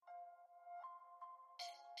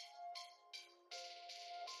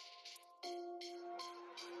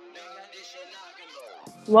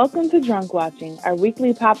Welcome to Drunk Watching, our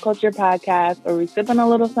weekly pop culture podcast where we sip on a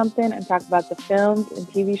little something and talk about the films and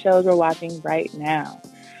TV shows we're watching right now.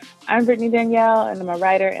 I'm Brittany Danielle, and I'm a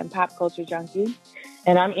writer and pop culture junkie.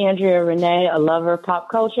 And I'm Andrea Renee, a lover of pop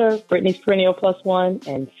culture, Brittany's perennial +1,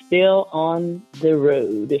 and still on the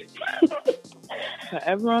road.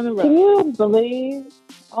 Forever on the road. Can you believe?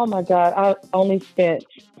 Oh my God, I only spent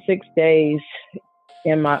 6 days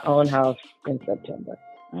in my own house in September.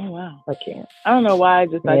 Oh, wow. I can't. I don't know why I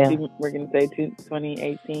just thought we're going to say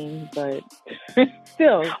 2018, but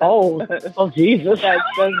still. Oh, Jesus. That's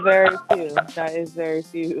very few. That is very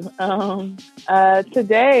few.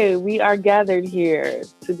 Today, we are gathered here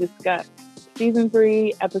to discuss Season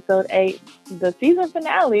 3, Episode 8, the season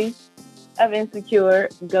finale of Insecure,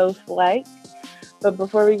 Ghost Like. But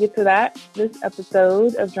before we get to that, this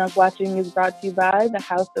episode of Drunk Watching is brought to you by The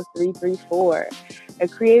House of 334, a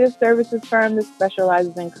creative services firm that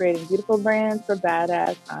specializes in creating beautiful brands for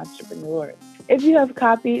badass entrepreneurs. If you have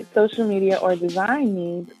copy, social media, or design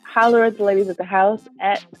needs, holler at the ladies at the house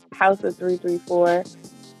at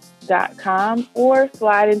houseof334.com or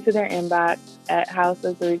slide into their inbox at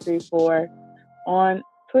houseof334 on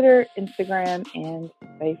Twitter, Instagram, and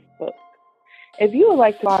Facebook. If you would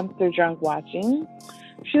like to sponsor Drunk Watching,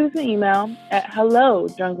 shoot us an email at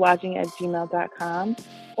hellodrunkwatching@gmail.com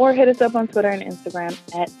or hit us up on Twitter and Instagram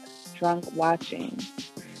at drunkwatching.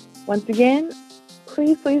 Once again,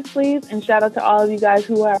 please, and shout out to all of you guys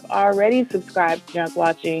who have already subscribed to Drunk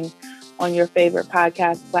Watching on your favorite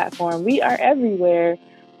podcast platform. We are everywhere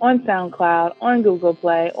on SoundCloud, on Google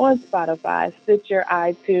Play, on Spotify, Stitcher,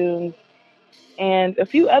 iTunes, and a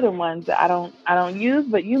few other ones that I don't use,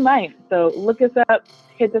 but you might. So look us up,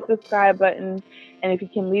 hit the subscribe button, and if you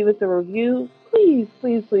can leave us a review, please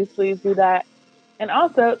do that. And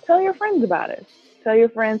also tell your friends about us. Tell your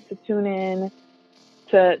friends to tune in,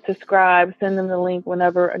 to subscribe, send them the link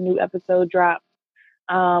whenever a new episode drops.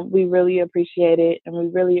 We really appreciate it, and we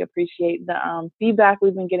really appreciate the feedback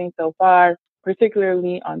we've been getting so far,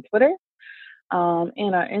 particularly on Twitter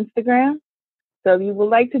and on Instagram. So if you would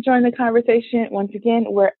like to join the conversation, once again,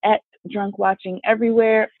 we're at Drunk Watching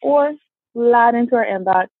everywhere, or slide into our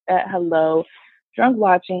inbox at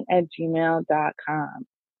hellodrunkwatching@gmail.com.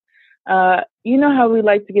 You know how we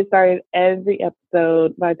like to get started every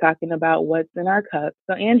episode by talking about what's in our cup.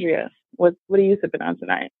 So Andrea, what are you sipping on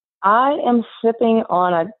tonight? I am sipping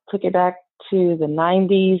on, I took it back to the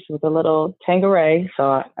 90s with a little Tanqueray,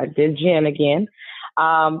 so I did gin again,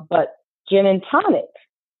 but gin and tonic.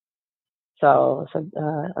 So it's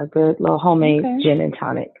a good little homemade gin and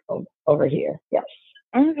tonic over here. Yes.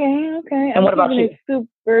 Okay. And what about you? Keeping it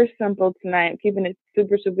super simple tonight. Keeping it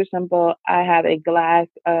super simple. I have a glass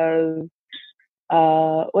of,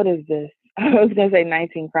 what is this? I was going to say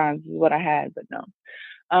 19 crowns is what I had, but no.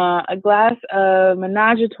 A glass of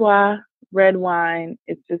Menage a Trois red wine.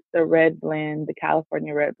 It's just the red blend, the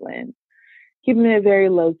California red blend. Keeping it very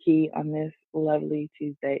low key on this lovely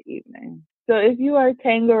Tuesday evening. So if you are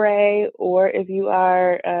Tanqueray, or if you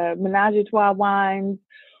are Menage a Trois wines,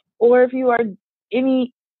 or if you are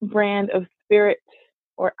any brand of spirit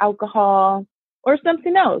or alcohol or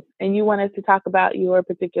something else, and you want us to talk about your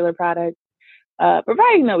particular product,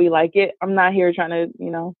 providing that we like it. I'm not here trying to,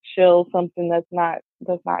 shill something that's not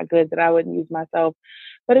good that I wouldn't use myself.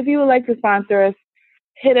 But if you would like to sponsor us,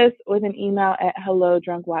 hit us with an email at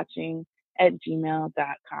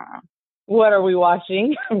hellodrunkwatching@gmail.com. What are we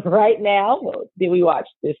watching right now? What did we watch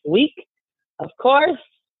this week? Of course,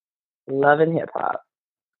 Love and Hip Hop.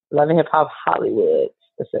 Love and Hip Hop Hollywood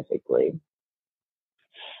specifically.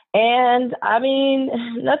 And I mean,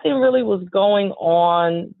 nothing really was going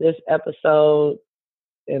on this episode,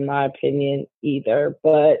 in my opinion, either,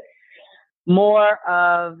 but more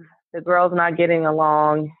of the girls not getting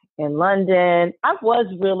along in London. I was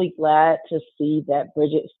really glad to see that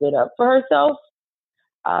Bridget stood up for herself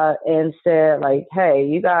and said, like, hey,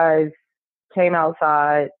 you guys came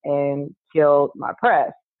outside and killed my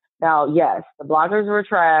press. Now, yes, the bloggers were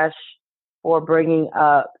trash for bringing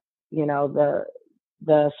up, the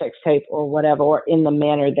sex tape or whatever, or in the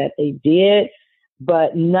manner that they did.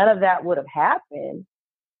 But none of that would have happened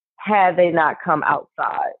had they not come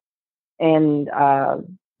outside. And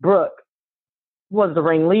Brooke was the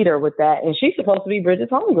ringleader with that. And she's supposed to be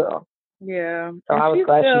Bridget's homegirl. Yeah. So I was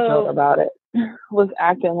glad she talked about it. Was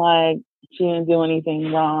acting like she didn't do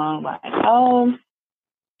anything wrong. Like,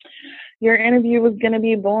 your interview was going to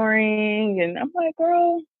be boring. And I'm like,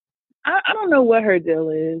 girl, I don't know what her deal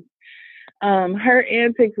is. Her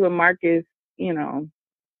antics with Marcus,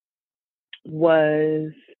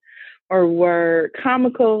 were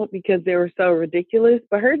comical because they were so ridiculous.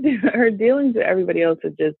 But her dealings with everybody else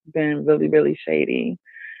have just been really, really shady.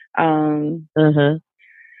 Mm-hmm.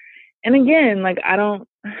 And again, like, I don't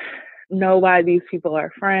know why these people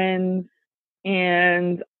are friends.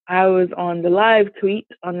 And I was on the live tweet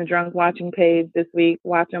on the Drunk Watching page this week,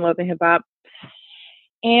 watching Love and Hip Hop.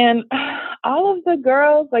 And all of the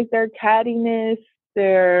girls, like, their cattiness,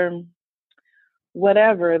 their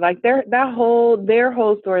whatever, like, their whole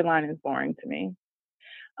storyline is boring to me.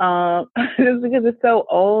 Just because it's so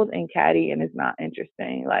old and catty and it's not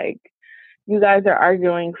interesting. Like, you guys are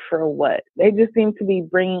arguing for what? They just seem to be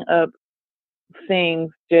bringing up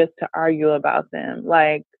things just to argue about them.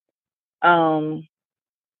 Like,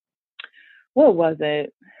 what was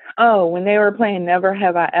it? Oh, when they were playing Never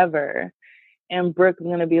Have I Ever, and Brooke's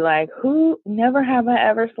gonna be like, "Who? Never have I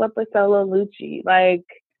ever slept with Solo Lucci?" Like,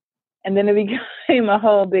 and then it became a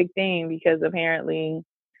whole big thing because apparently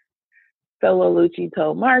Solo Lucci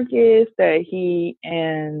told Marcus that he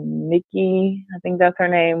and Nikki, I think that's her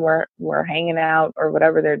name, were hanging out or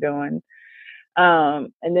whatever they're doing.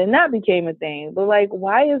 And then that became a thing. But like,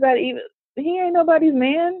 why is that even? He ain't nobody's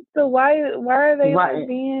man, so why are they like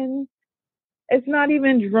being? It's not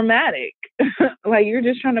even dramatic. Like, you're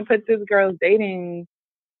just trying to put this girl's dating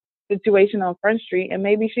situation on Front Street, and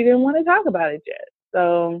maybe she didn't want to talk about it yet.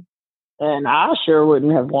 So, and I sure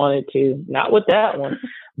wouldn't have wanted to, not with that one.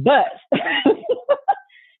 But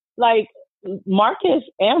like, Marcus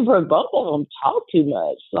and Brooke, both of them talk too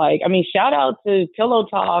much. Like, I mean, shout out to Pillow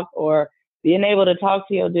Talk or being able to talk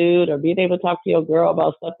to your dude or being able to talk to your girl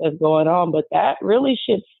about stuff that's going on. But that really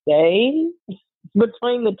should stay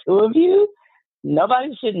between the two of you.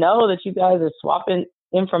 Nobody should know that you guys are swapping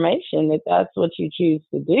information if that's what you choose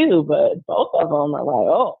to do. But both of them are like,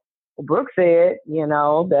 oh, well, Brooke said,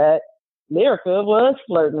 that Lyrica was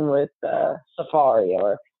flirting with Safaree,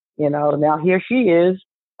 or, now here she is,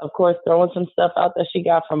 of course, throwing some stuff out that she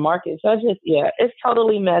got from Marcus. So it's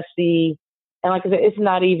totally messy. And like I said, it's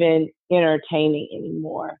not even entertaining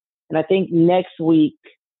anymore. And I think next week,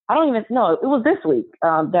 I don't even know, it was this week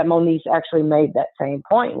that Moniece actually made that same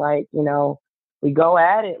point. Like, we go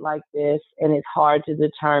at it like this, and it's hard to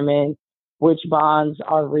determine which bonds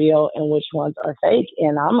are real and which ones are fake.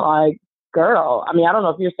 And I'm like, girl, I mean, I don't know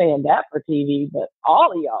if you're saying that for TV, but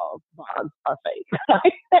all of y'all bonds are fake.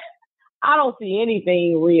 I don't see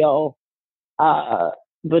anything real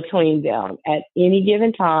between them. At any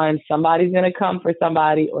given time, somebody's going to come for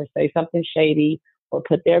somebody or say something shady or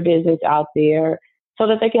put their business out there so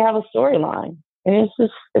that they can have a storyline. And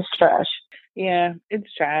it's trash. Yeah,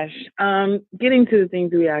 it's trash. Getting to the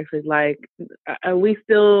things we actually like, we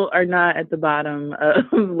still are not at the bottom of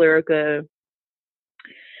Lyrica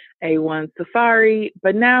A1 Safaree,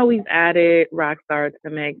 but now we've added Rockstar to the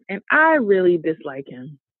mix, and I really dislike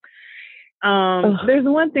him. There's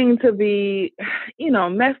one thing to be,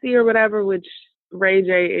 messy or whatever, which Ray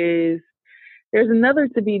J is. There's another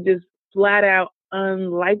to be just flat out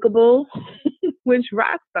unlikable, which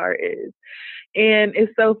Rockstar is. And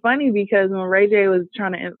it's so funny because when Ray J was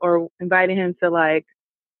trying to, or inviting him to like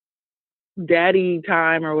daddy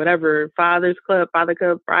time or whatever, Father Club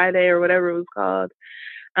Friday or whatever it was called.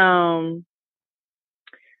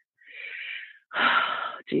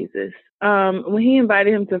 Jesus. When he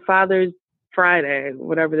invited him to Father's Friday,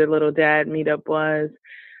 whatever the little dad meetup was,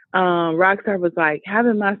 Rockstar was like,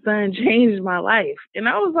 having my son changed my life. And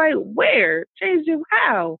I was like, where? Changed you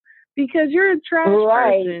how? Because you're a trash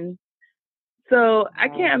person. So I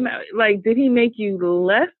can't imagine, like, did he make you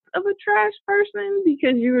less of a trash person?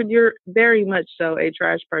 Because you're very much so a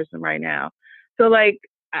trash person right now. So like,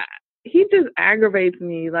 he just aggravates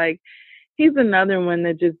me. Like, he's another one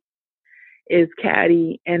that just is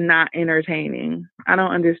catty and not entertaining. I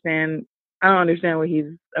don't understand what he's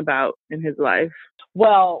about in his life.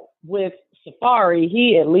 Well, with Safaree,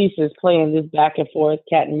 he at least is playing this back and forth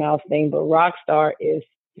cat and mouse thing, but Rockstar is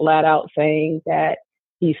flat out saying that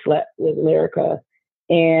he slept with Lyrica,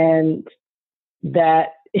 and that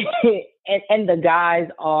and the guys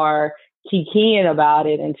are kikiing about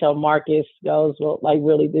it until Marcus goes, well, like,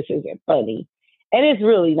 really, this isn't funny. And it's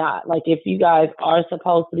really not. Like, if you guys are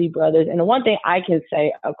supposed to be brothers, and the one thing I can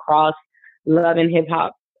say across Love and Hip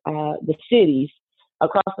Hop, the cities,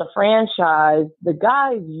 across the franchise, the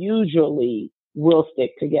guys usually will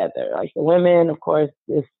stick together. Like, the women, of course,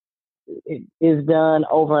 it is done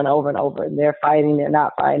over and over and over. And they're fighting, they're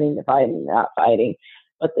not fighting, they're fighting, they're not fighting.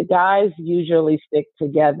 But the guys usually stick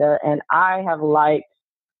together. And I have liked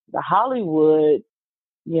the Hollywood,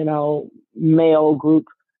 male group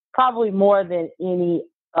probably more than any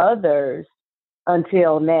others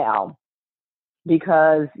until now.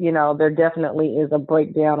 Because, there definitely is a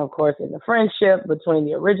breakdown, of course, in the friendship between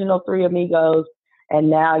the original three amigos. And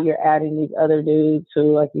now you're adding these other dudes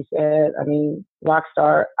who, like you said, I mean, rock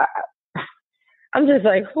star. I'm just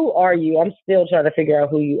like, who are you? I'm still trying to figure out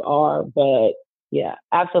who you are. But yeah,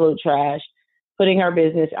 absolute trash. Putting her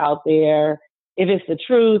business out there. If it's the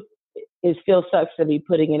truth, it still sucks to be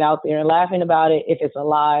putting it out there and laughing about it. If it's a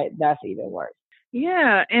lie, that's even worse.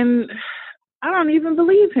 Yeah, and I don't even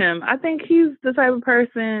believe him. I think he's the type of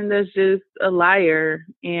person that's just a liar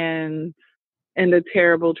and a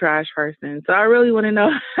terrible trash person. So I really want to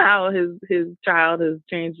know how his child has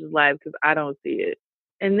changed his life, because I don't see it.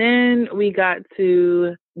 And then we got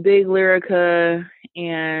to Big Lyrica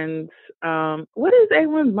and what is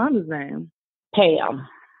A1's mama's name? Pam.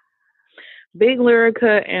 Big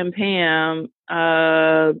Lyrica and Pam.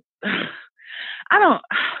 I don't.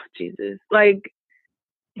 Jesus, like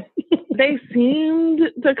they seemed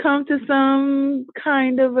to come to some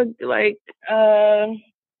kind of a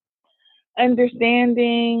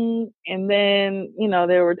understanding, and then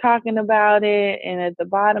they were talking about it, and at the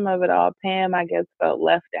bottom of it all, Pam, I guess, felt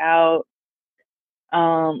left out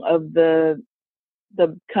of the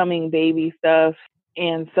coming baby stuff.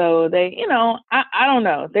 And so they, I don't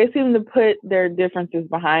know, they seemed to put their differences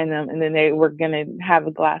behind them, and then they were gonna have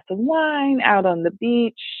a glass of wine out on the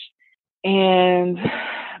beach. And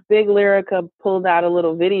Big Lyrica pulled out a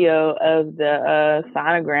little video of the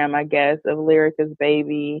sonogram, I guess, of Lyrica's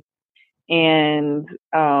baby, and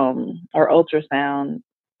or ultrasound.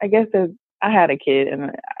 I guess I had a kid,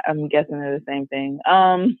 and I'm guessing they're the same thing.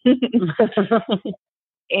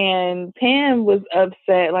 And Pam was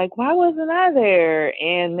upset, like, why wasn't I there?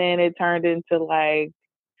 And then it turned into like,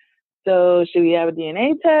 so should we have a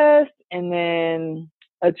DNA test? And then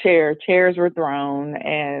chairs were thrown,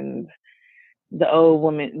 and the old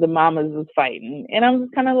woman, the mamas was fighting. And I'm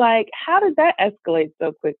just kind of like, how did that escalate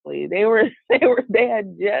so quickly? They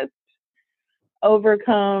had just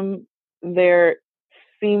overcome their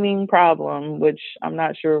seeming problem, which I'm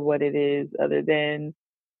not sure what it is, other than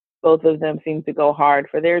both of them seem to go hard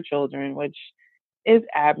for their children, which is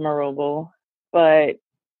admirable. But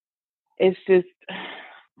it's just,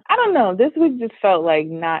 I don't know. This week just felt like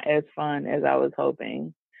not as fun as I was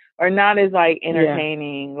hoping, or not as like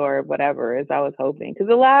entertaining or whatever as I was hoping. Because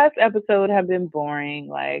the last episode had been boring.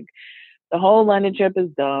 Like the whole London trip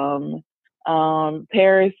is dumb.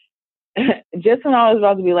 Paris, just when I was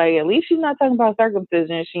about to be like, at least she's not talking about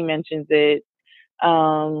circumcision, she mentions it.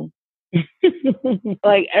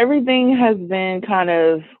 Like everything has been kind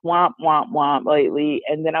of womp womp womp lately,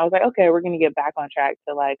 and then I was like, okay, we're gonna get back on track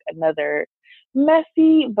to like another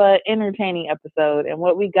messy but entertaining episode. And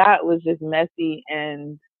what we got was just messy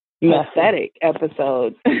and pathetic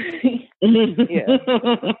episode. Yeah.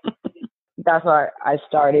 That's why I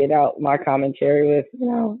started out my commentary with,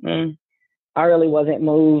 I really wasn't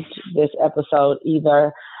moved this episode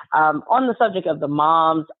either. On the subject of the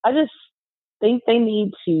moms, I just think they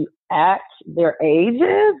need to act their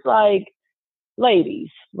ages. Like, ladies,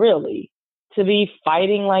 really, to be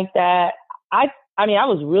fighting like that. I mean, I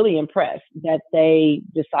was really impressed that they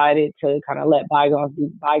decided to kind of let bygones be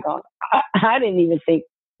bygones. I didn't even think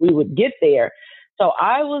we would get there. So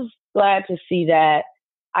I was glad to see that.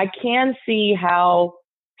 I can see how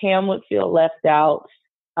Pam would feel left out.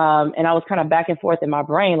 And I was kind of back and forth in my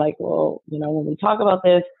brain, like, well, when we talk about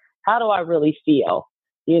this, how do I really feel?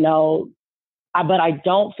 But I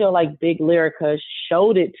don't feel like Big Lyrica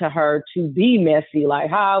showed it to her to be messy. Like,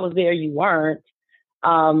 how I was there, you weren't.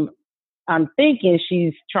 I'm thinking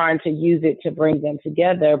she's trying to use it to bring them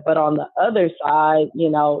together. But on the other side,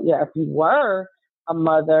 if you were a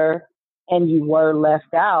mother and you were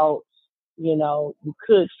left out, you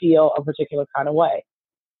could feel a particular kind of way.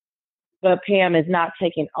 But Pam is not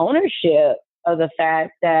taking ownership of the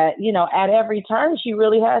fact that, at every turn, she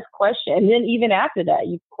really has questions. And then even after that,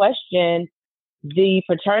 you question the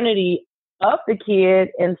paternity of the kid.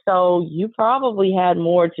 And so you probably had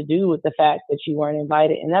more to do with the fact that you weren't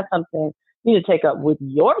invited. And that's something you need to take up with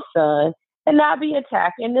your son and not be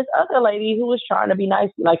attacking this other lady who was trying to be nice.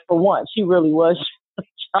 Like, for once, she really was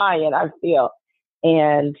trying, I feel.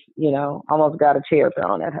 And, almost got a chair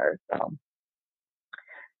thrown at her. So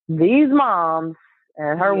these moms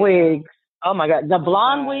and her wigs, oh my God, the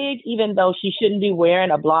blonde wig, even though she shouldn't be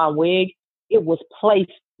wearing a blonde wig, it was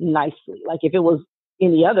placed nicely. Like, if it was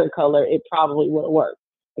any other color, it probably would have worked.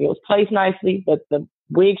 It was placed nicely, but the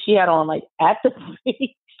wig she had on, like, at the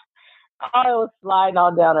feet, it was sliding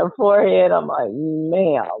all down her forehead. I'm like,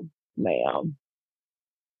 ma'am.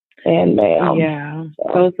 Yeah,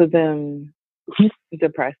 so. Both of them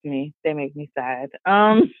depress me. They make me sad.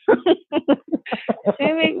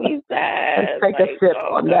 They make me sad. Let's take a sip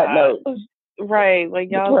on that note. Right, like,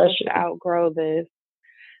 y'all supposed to outgrow this.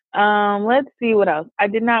 Let's see what else. I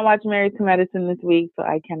did not watch Married to Medicine this week, so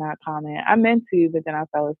I cannot comment. I meant to, but then I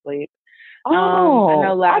fell asleep. I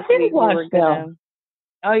know last week we were gonna.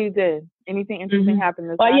 Oh, you did. Anything interesting happened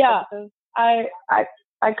this last episode?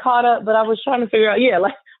 I caught up, but I was trying to figure out,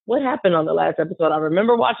 like what happened on the last episode. I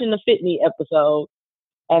remember watching the Fit Me episode,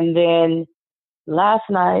 and then last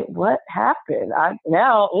night, what happened?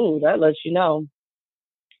 That lets you know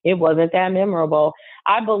it wasn't that memorable.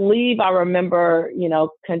 I believe I remember,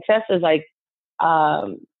 Contessa's like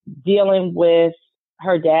dealing with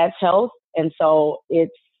her dad's health, and so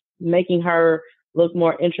it's making her look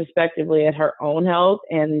more introspectively at her own health,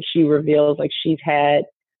 and she reveals like she's had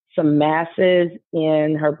some masses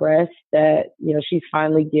in her breast that she's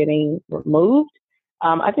finally getting removed.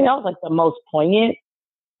 I think that was like the most poignant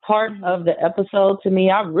part of the episode to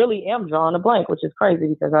me. I really am drawing a blank, which is crazy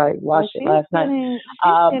because I watched it last night.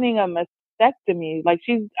 She's getting a mastectomy. Like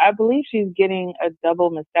I believe she's getting a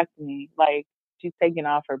double mastectomy. Like she's taking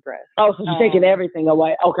off her breast. Oh, so she's taking everything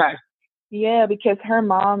away. Okay. Yeah, because her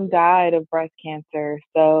mom died of breast cancer.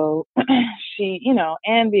 So she,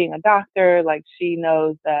 and being a doctor, like she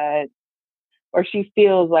knows that, or she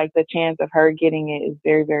feels like the chance of her getting it is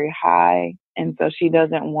very, very high. And so she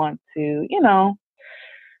doesn't want to,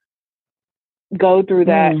 go through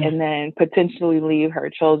that and then potentially leave her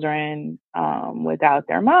children without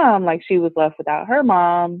their mom. Like she was left without her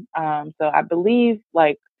mom. So I believe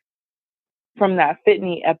like from that Fit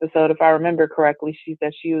Me episode, if I remember correctly, she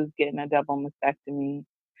said she was getting a double mastectomy.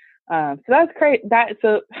 So that's great.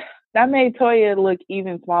 That made Toya look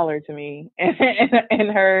even smaller to me,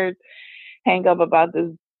 and her hang up about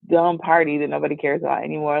this dumb party that nobody cares about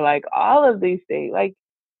anymore. Like all of these things, like,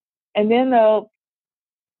 and then though,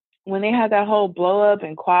 when they had that whole blow up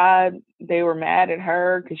in Quad, they were mad at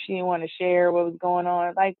her because she didn't want to share what was going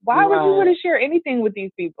on. Like, why would you want to share anything with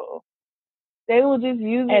these people? They will just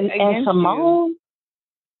use it against Simone, you.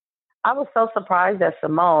 I was so surprised at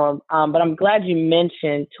Simone, but I'm glad you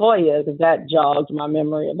mentioned Toya because that jogged my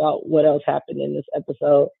memory about what else happened in this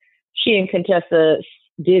episode. She and Contessa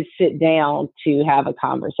did sit down to have a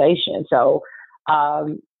conversation. So I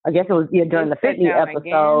guess it was during the Fit Me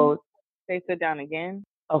episode. They sit down again?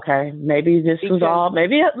 Okay, maybe this was all.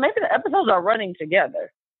 Maybe the episodes are running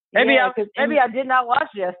together. Maybe I did not watch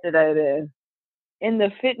yesterday then. In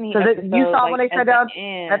the Fit Me episode, you saw when they sat down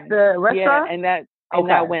at the restaurant, and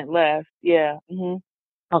that went left. Yeah.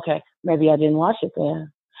 Mm-hmm. Okay, maybe I didn't watch it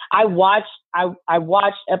then. I watched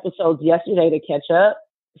episodes yesterday to catch up,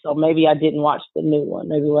 so maybe I didn't watch the new one.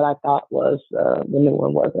 Maybe what I thought was the new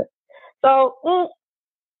one wasn't. So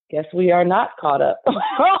guess we are not caught up.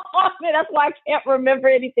 That's why I can't remember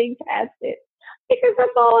anything past it because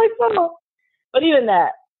that's all I saw. But even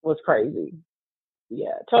that was crazy.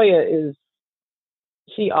 Yeah, Toya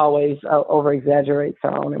she always over exaggerates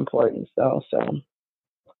her own importance, though. So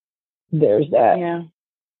there's that. Yeah.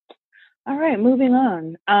 All right, moving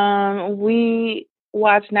on. We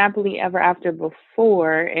watched Napoli Ever After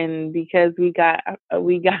before, and because we got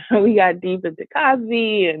deep into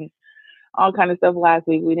Cosby and all kind of stuff last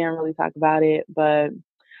week, we didn't really talk about it. But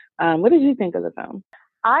what did you think of the film?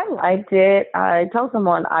 I liked it. I told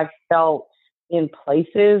someone I felt in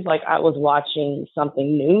places like I was watching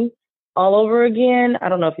something new all over again. I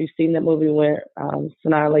don't know if you've seen that movie where Sanaa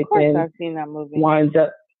Lathan I've seen that movie. Winds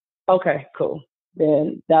up. Okay, cool.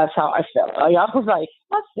 Then that's how I felt. I was like,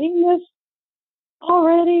 I've seen this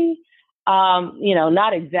already.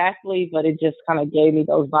 Not exactly, but it just kind of gave me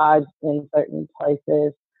those vibes in certain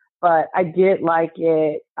places. But I did like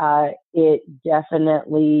it. It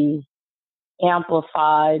definitely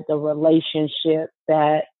amplified the relationship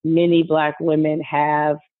that many Black women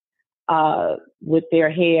have with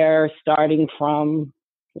their hair, starting from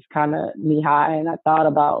just kind of knee high. And I thought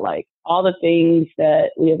about like all the things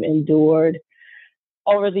that we have endured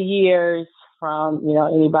over the years from,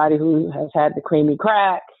 anybody who has had the creamy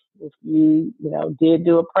crack. If you, did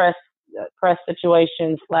do a press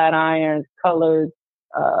situation, flat irons, colored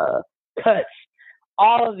cuts,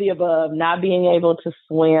 all of the above, not being able to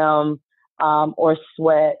swim or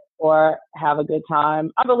sweat or have a good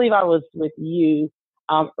time. I believe I was with you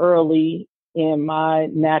early in my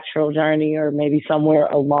natural journey, or maybe somewhere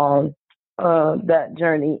along that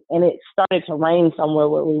journey. And it started to rain somewhere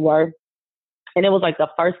where we were. And it was like the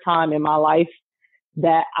first time in my life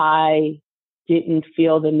that I didn't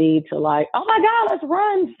feel the need to like, oh my God, let's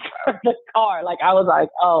run for the car. Like I was like,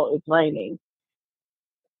 oh, it's raining.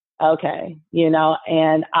 Okay.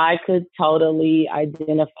 And I could totally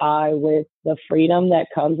identify with the freedom that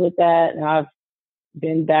comes with that. And I've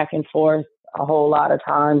been back and forth a whole lot of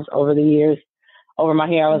times over the years. Over my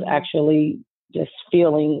hair, I was actually just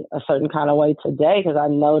feeling a certain kind of way today because I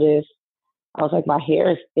noticed I was like, my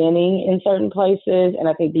hair is thinning in certain places. And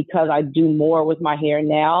I think because I do more with my hair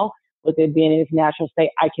now, with it being in its natural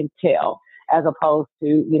state, I can tell as opposed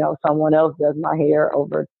to, someone else does my hair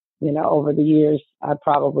over the years, I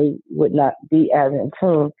probably would not be as in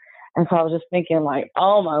tune. And so I was just thinking like,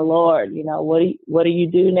 oh my Lord, what do you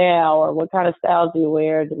do now? Or what kind of styles do you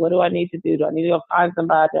wear? What do I need to do? Do I need to go find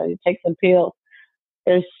somebody? Do I need to take some pills?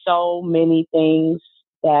 There's so many things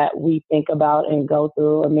that we think about and go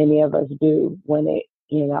through, and many of us do when it,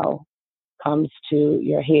 comes to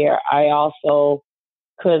your hair. I also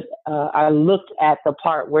I looked at the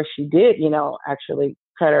part where she did, actually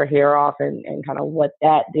cut her hair off and kind of what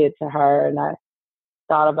that did to her. And I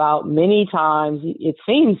thought about many times, it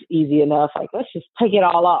seems easy enough, like, let's just take it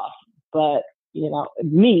all off. But,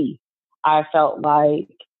 I felt like,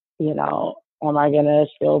 am I going to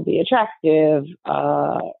still be attractive?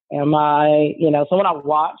 Am I, so when I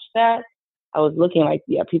watched that, I was looking like,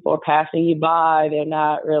 yeah, people are passing you by. They're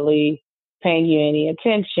not really paying you any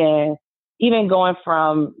attention. Even going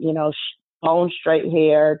from, bone straight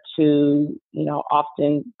hair to,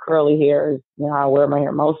 often curly hair is, I wear my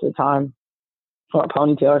hair most of the time or a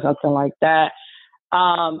ponytail or something like that.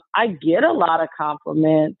 I get a lot of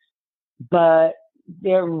compliments, but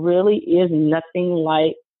there really is nothing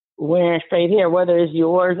like wearing straight hair, whether it's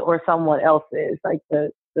yours or someone else's, like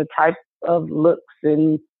the type of looks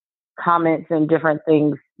and comments and different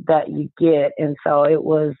things that you get. And so it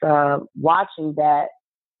was watching that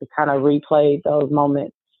to kind of replay those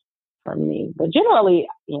moments for me. But generally,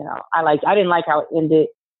 I didn't like how it ended.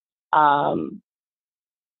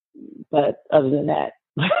 But other than that,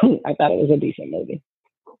 I thought it was a decent movie.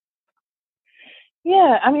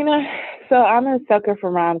 Yeah, I mean, so I'm a sucker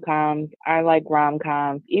for rom-coms. I like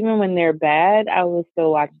rom-coms. Even when they're bad, I will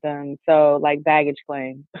still watch them. So, like Baggage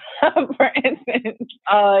Claim, for instance.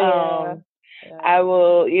 Oh, yeah. I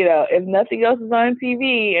will, if nothing else is on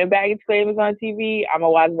TV and Baggage Claim is on TV, I'm going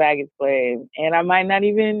to watch Baggage Claim. And I might not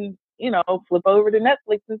even, flip over to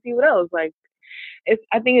Netflix and see what else. Like,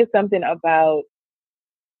 I think it's something about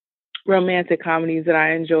romantic comedies that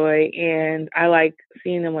I enjoy, and I like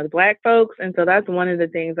seeing them with Black folks. And so that's one of the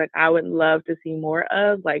things like I would love to see more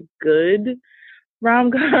of, like good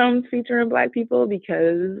rom-coms featuring Black people,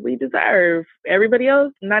 because we deserve. Everybody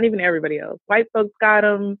else, not even everybody else. White folks got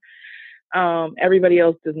them. Everybody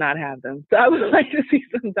else does not have them. So I would like to see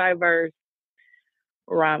some diverse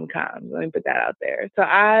rom-coms. Let me put that out there. So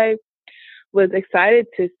I was excited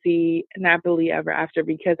to see Nappily Ever After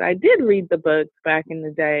because I did read the books back in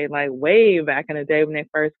the day, like way back in the day when they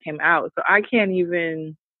first came out. So I can't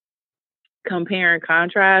even compare and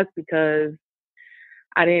contrast because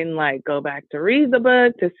I didn't go back to read the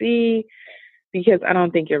book to see, because I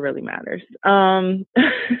don't think it really matters. Sanaa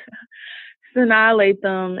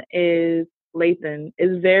Lathan is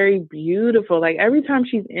very beautiful. Like every time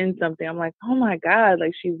she's in something, I'm like, oh my God,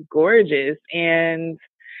 like she's gorgeous. And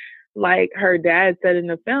like her dad said in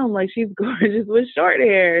the film, like she's gorgeous with short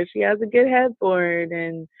hair. She has a good headboard.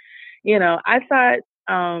 And, I thought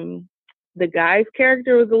the guy's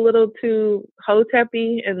character was a little too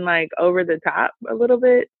hotep-y and like over the top a little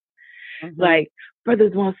bit. Mm-hmm. Like,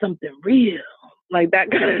 brothers want something real. Like that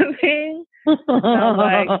kind of thing. I'm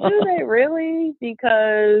like, do they really?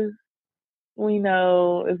 Because we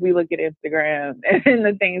know if we look at Instagram and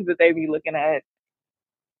the things that they be looking at,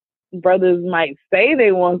 brothers might say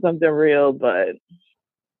they want something real, but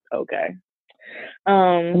okay.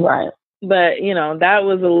 Right. But, that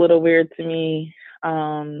was a little weird to me.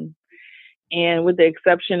 And with the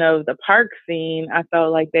exception of the park scene, I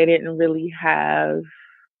felt like they didn't really have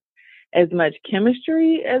as much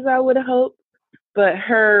chemistry as I would have hoped. But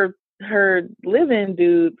her live-in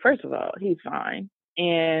dude, first of all, he's fine.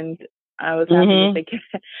 And I was happy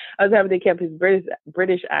that they kept his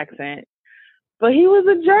British accent. But he was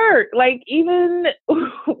a jerk. Like, even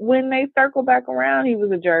when they circle back around, he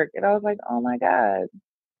was a jerk. And I was like, oh my God,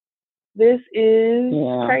 this is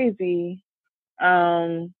crazy.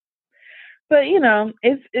 But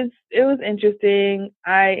it was interesting.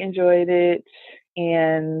 I enjoyed it,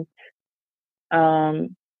 and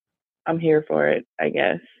I'm here for it, I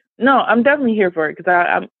guess. No, I'm definitely here for it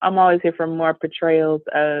because I'm always here for more portrayals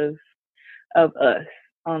of us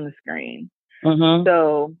on the screen. Mm-hmm.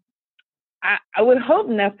 So I would hope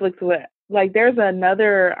Netflix would, like, there's a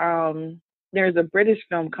British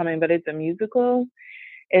film coming, but it's a musical.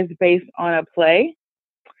 It's based on a play.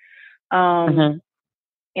 And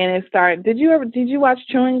it started, did you watch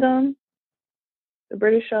Chewing Gum? The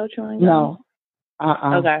British show Chewing Gum?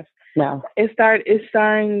 No. Okay. No. It's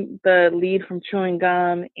starring the lead from Chewing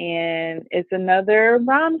Gum, and it's another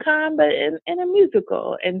rom com, but in a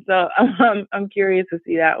musical. And so I'm curious to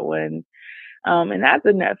see that one. And that's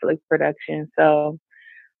a Netflix production. So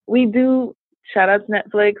we do shout out to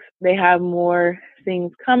Netflix. They have more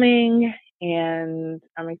things coming, and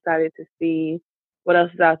I'm excited to see what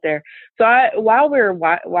else is out there. So while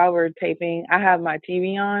we're taping, I have my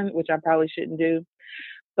TV on, which I probably shouldn't do,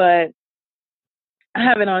 but I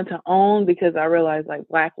have it on to OWN because I realized like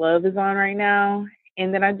Black Love is on right now,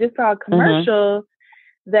 and then I just saw a commercial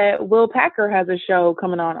that Will Packer has a show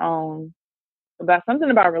coming on OWN about something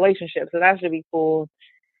about relationships, so that should be cool.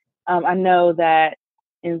 I know that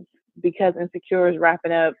because Insecure is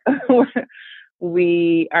wrapping up,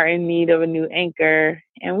 we are in need of a new anchor,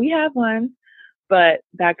 and we have one, but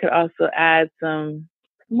that could also add some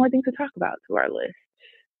more things to talk about to our list.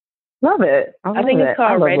 Love it. I think it's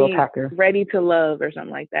called Ready to Love or something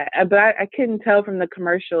like that. But I couldn't tell from the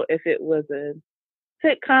commercial if it was a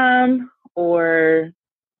sitcom or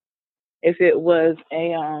if it was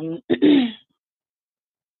a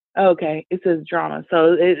okay, it says drama,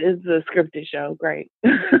 so it is a scripted show. Great.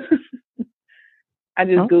 I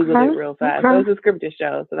just Googled it real fast. So it's a scripted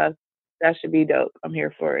show, so that should be dope. I'm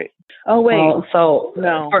here for it. Oh wait, unscripted. Oh,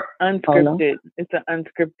 no. It's an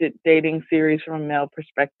unscripted dating series from a male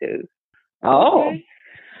perspective. Oh, okay.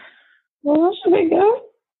 Well, that should be good.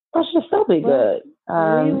 That should still be good.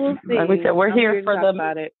 We will see. Like we said, we're here for the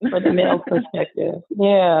male perspective.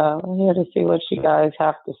 Yeah, we're here to see what you guys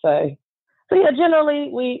have to say. So yeah, generally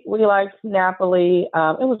we like Napoli. It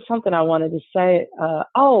was something I wanted to say.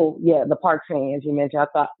 The park scene, as you mentioned, I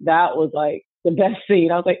thought that was like the best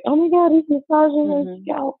scene. I was like, oh my God, he's massaging his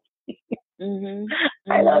scalp.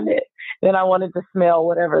 I loved it. Then I wanted to smell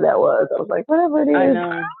whatever that was. I was like, whatever it is, I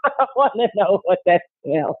know. I want to know what that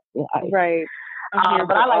smells like. Right.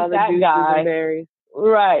 But I like that guy.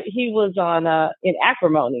 Right. He was on in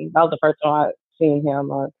Acrimony. That was the first time I seen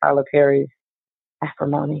him on Tyler Perry's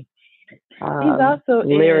Acrimony. He's also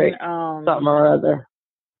Lyric, in something or other.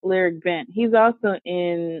 Lyric Bent. He's also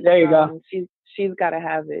in. There you go. She's Gotta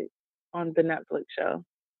Have It on the Netflix show.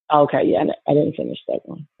 Okay, yeah, I didn't finish that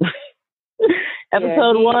one.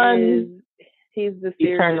 Episode 1. He's the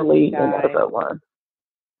series eternally guy. In episode 1.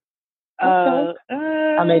 Okay.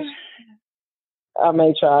 I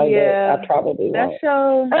may try. Yeah, but I probably that won't.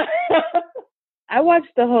 show. I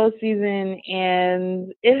watched the whole season,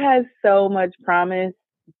 and it has so much promise,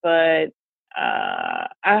 but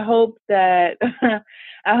I hope that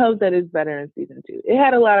it's better in season 2. It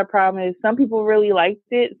had a lot of promise. Some people really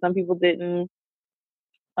liked it. Some people didn't.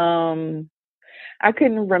 I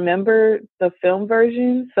couldn't remember the film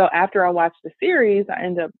version, so after I watched the series, I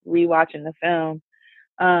ended up rewatching the film.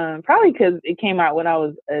 Probably because it came out when I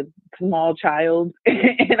was a small child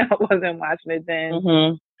and I wasn't watching it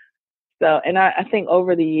then. So, and I think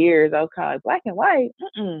over the years I was kind of like black and white,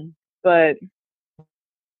 but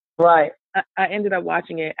right. I ended up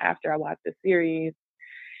watching it after I watched the series,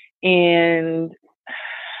 and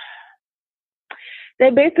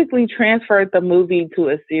they basically transferred the movie to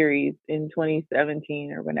a series in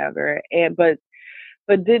 2017 or whenever, but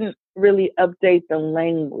didn't really update the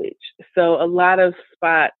language. So a lot of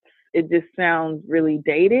spots, it just sounds really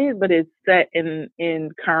dated, but it's set in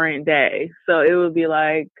current day. So it would be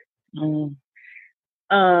like, he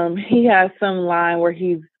has some line where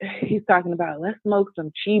he's talking about, let's smoke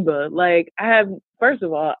some Chiba. Like first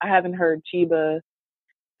of all, I haven't heard Chiba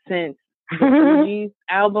since the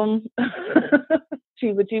album.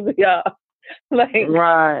 Chiba, y'all. Like,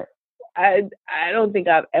 right. I don't think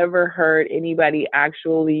I've ever heard anybody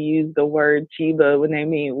actually use the word Chiba when they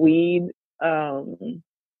mean weed.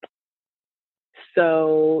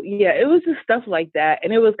 So yeah, it was just stuff like that.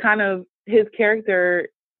 And it was kind of his character,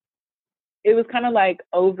 it was kind of like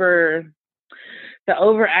the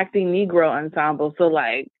overacting Negro ensemble. So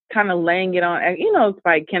like kind of laying it on,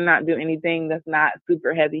 Spike cannot do anything that's not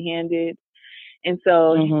super heavy handed. And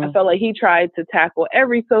so I felt like he tried to tackle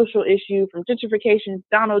every social issue from gentrification,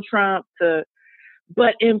 Donald Trump, to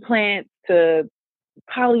butt implants, to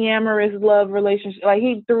polyamorous love relationship. Like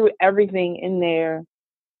he threw everything in there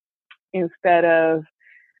instead of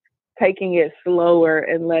taking it slower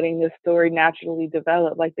and letting the story naturally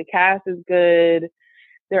develop. Like the cast is good.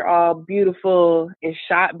 They're all beautiful. It's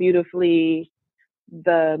shot beautifully.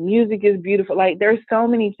 The music is beautiful. Like there's so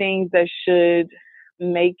many things that should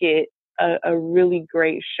make it a really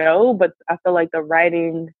great show, but I feel like the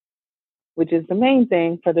writing, which is the main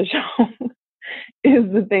thing for the show, is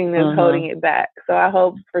the thing that's holding it back. So I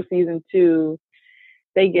hope for season 2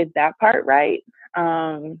 they get that part right,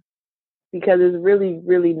 because it's really,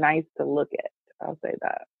 really nice to look at. I'll say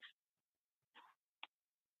that.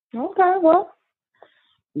 Okay, well,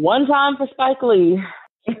 one time for Spike Lee.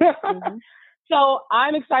 Mm-hmm. So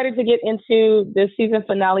I'm excited to get into this season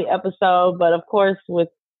finale episode, but of course, with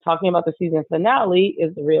talking about the season finale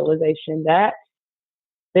is the realization that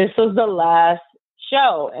this was the last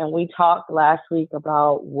show. And we talked last week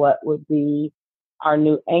about what would be our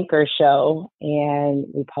new anchor show, and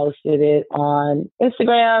we posted it on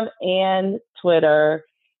Instagram and Twitter.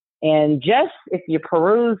 And just if you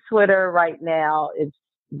peruse Twitter right now, it's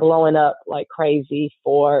blowing up like crazy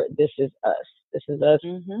for This Is Us. This Is Us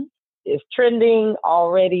is trending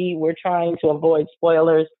already. We're trying to avoid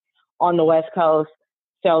spoilers on the West Coast.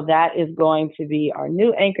 So that is going to be our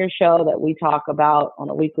new anchor show that we talk about on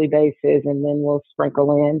a weekly basis. And then we'll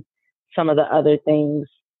sprinkle in some of the other things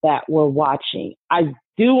that we're watching. I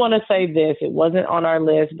do want to say this. It wasn't on our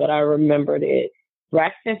list, but I remembered it.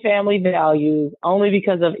 Braxton Family Values, only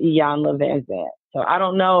because of Iyanla Vanzant. So I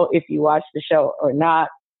don't know if you watched the show or not.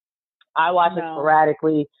 I watch it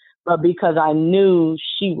sporadically, but because I knew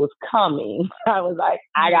she was coming, I was like,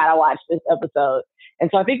 I gotta watch this episode. And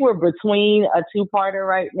so I think we're between a two-parter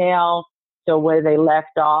right now. So where they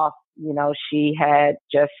left off, you know, she had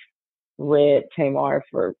just read Tamar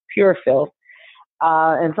for Pure Filth.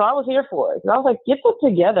 And so I was here for it. And I was like, get them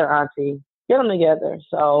together, Auntie. Get them together.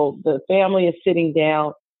 So the family is sitting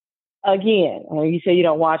down again. I mean, you say you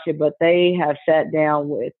don't watch it, but they have sat down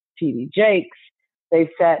with T.D. Jakes. They've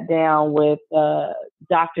sat down with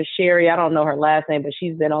Dr. Sherry. I don't know her last name, but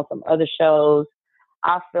she's been on some other shows.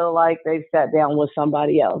 I feel like they've sat down with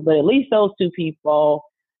somebody else, but at least those two people.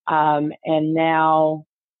 And now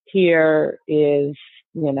here is,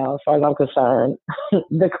 you know, as far as I'm concerned,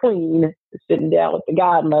 the queen sitting down with the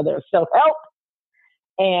godmother of self-help.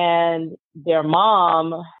 And their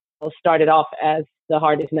mom started off as the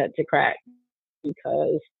hardest nut to crack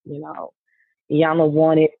because, you know, Iyanla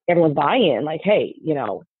wanted everyone's buy-in. Like, hey, you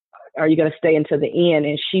know, are you going to stay until the end?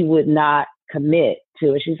 And she would not commit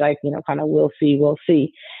to it. She's like, you know, kind of, we'll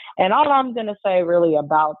see. And all I'm going to say really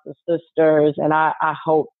about the sisters, and I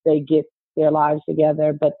hope they get their lives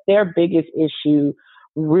together, but their biggest issue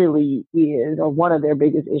really is, or one of their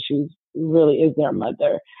biggest issues really is their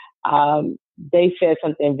mother. They said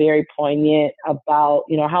something very poignant about,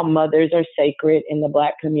 you know, how mothers are sacred in the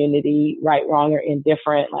Black community, right, wrong, or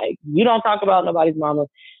indifferent. Like, you don't talk about nobody's mama.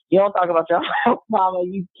 You don't talk about your mama.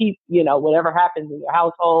 You keep, you know, whatever happens in your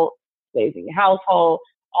household stays in your household.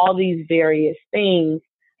 All these various things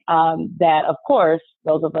that, of course,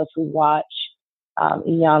 those of us who watch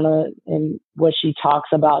Iyanla and what she talks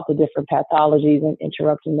about, the different pathologies and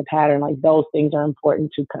interrupting the pattern, like those things are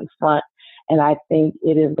important to confront. And I think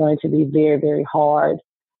it is going to be very, very hard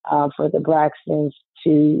for the Braxtons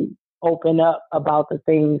to open up about the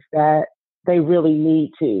things that they really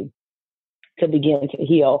need to begin to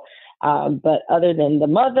heal. But other than the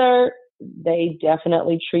mother, they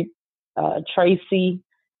definitely treat Tracy.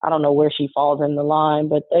 I don't know where she falls in the line,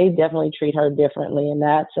 but they definitely treat her differently. And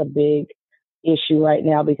that's a big issue right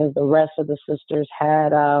now because the rest of the sisters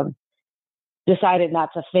had decided not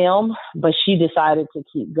to film, but she decided to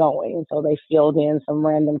keep going. And so they filled in some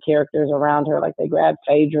random characters around her, like they grabbed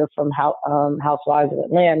Phaedra from Housewives of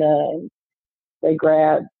Atlanta, and they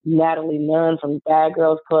grabbed Natalie Nunn from Bad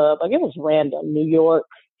Girls Club. Like, it was random. New York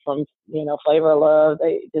from, you know, Flavor of Love.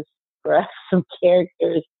 They just grabbed some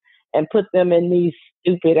characters and put them in these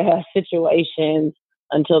stupid ass situations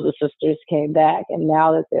until the sisters came back. And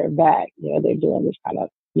now that they're back, you know, they're doing this kind of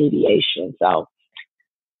mediation. So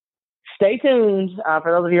stay tuned.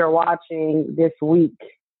 For those of you who are watching this week,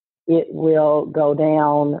 it will go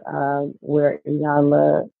down where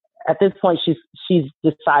Iyanla, at this point, she's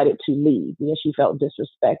decided to leave because she felt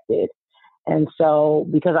disrespected. And so,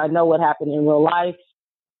 because I know what happened in real life,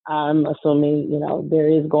 I'm assuming, you know, there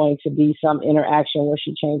is going to be some interaction where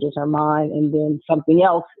she changes her mind, and then something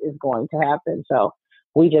else is going to happen. So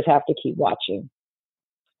we just have to keep watching.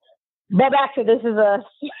 But back to This Is Us.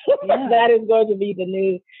 Yeah. That is going to be the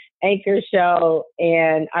new anchor show,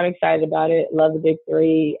 and I'm excited about it. Love the big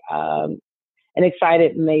three. And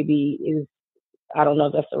excited maybe is, I don't know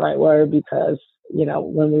if that's the right word, because, you know,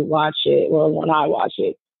 when we watch it, well, when I watch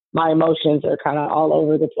it, my emotions are kind of all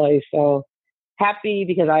over the place. So happy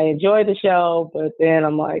because I enjoy the show, but then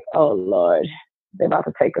I'm like, oh Lord, they're about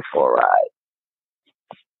to take us for a ride.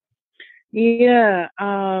 Yeah.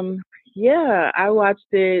 I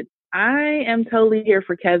watched it. I am totally here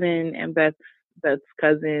for Kevin and Beth's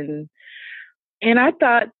cousin. And I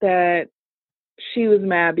thought that she was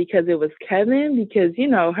mad because it was Kevin, because, you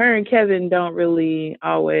know, her and Kevin don't really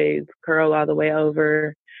always curl all the way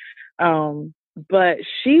over. But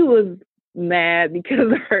she was mad because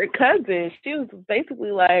of her cousin. She was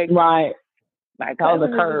basically like, right, my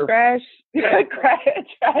cousin is a trash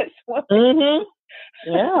woman. Mm-hmm.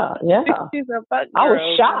 Yeah. She's a fuck girl. I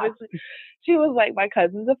was shocked. She was like, my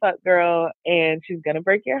cousin's a fuck girl, and she's gonna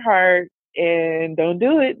break your heart, and don't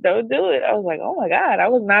do it. I was like, oh my God, I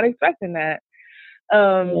was not expecting that.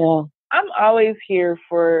 I'm always here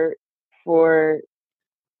for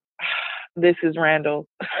this is Randall.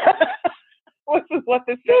 This is what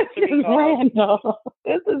this is Randall.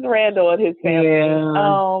 This is Randall and his family.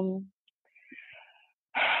 Yeah.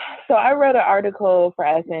 So I read an article for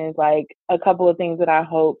Essence, like a couple of things that I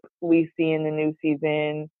hope we see in the new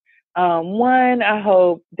season. One, I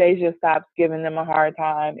hope Deja stops giving them a hard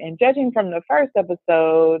time. And judging from the first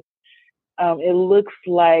episode, it looks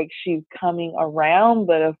like she's coming around,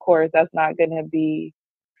 but of course that's not going to be,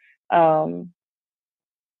 I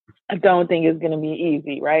don't think it's going to be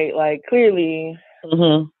easy, right? Like clearly,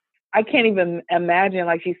 I can't even imagine,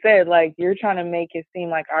 like she said, like you're trying to make it seem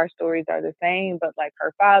like our stories are the same, but like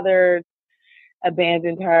her father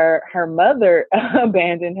abandoned her, her mother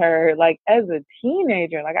abandoned her, like as a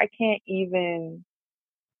teenager. Like I can't even,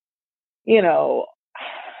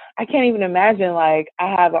 I can't even imagine, like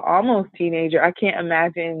I have an almost teenager. I can't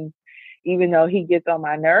imagine, even though he gets on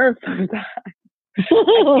my nerves sometimes, I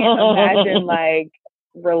can't imagine like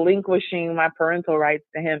relinquishing my parental rights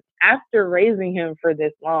to him after raising him for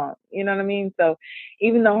this long. You know what I mean? So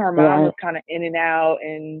even though her mom was kind of in and out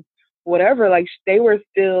and whatever, like they were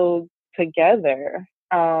still together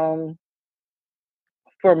for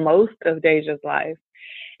most of Deja's life.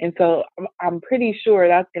 And so I'm pretty sure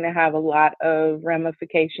that's going to have a lot of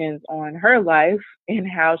ramifications on her life and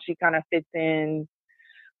how she kind of fits in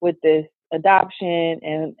with this adoption,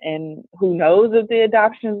 and who knows if the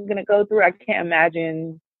adoption is going to go through. I can't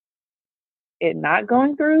imagine it not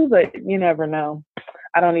going through, but you never know.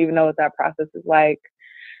 I don't even know what that process is like.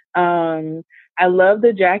 I love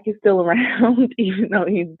that Jack is still around, even though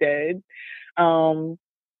he's dead. I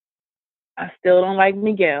still don't like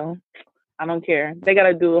Miguel. I don't care. They got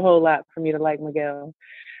to do a whole lot for me to like Miguel.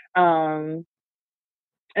 And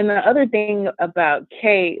the other thing about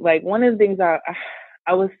Kate, like one of the things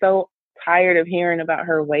I was so tired of hearing about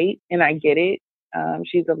her weight, and I get it.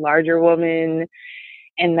 She's a larger woman,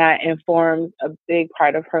 and that informs a big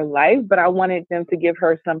part of her life, but I wanted them to give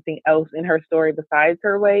her something else in her story besides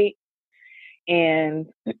her weight. And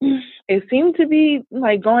it seemed to be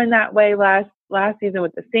like going that way last season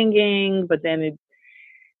with the singing, but then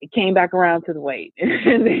it came back around to the weight.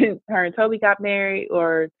 And then her and Toby got married,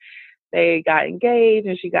 or they got engaged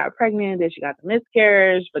and she got pregnant, then she got the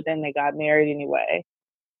miscarriage, but then they got married anyway.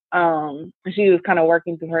 She was kind of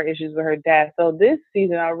working through her issues with her dad. So this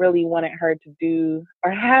season, I really wanted her to do,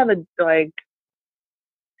 or have a, like,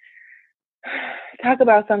 talk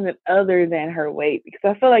about something other than her weight, because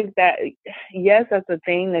I feel like that, yes, that's a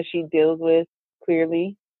thing that she deals with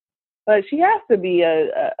clearly, but she has to be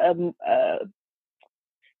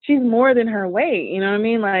she's more than her weight. You know what I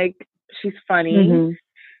mean? Like, she's funny.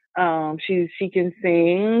 She can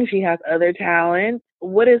sing. She has other talents.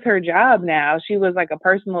 What is her job now? She was like a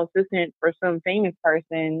personal assistant for some famous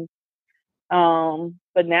person.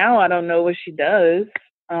 But now I don't know what she does.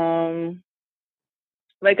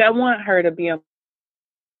 Like, I want her to be a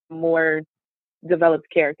more developed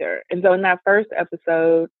character. And so in that first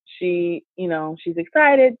episode, she, she's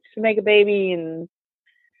excited to make a baby and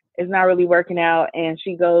it's not really working out. And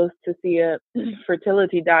she goes to see a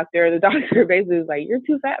fertility doctor. The doctor basically was like, "You're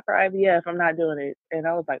too fat for IVF. I'm not doing it." And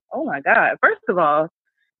I was like, oh my God. First of all,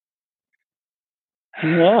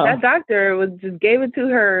 that doctor just gave it to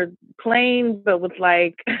her plain, but with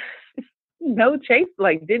like no chase,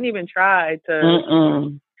 like didn't even try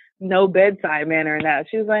to, no bedside manner and that.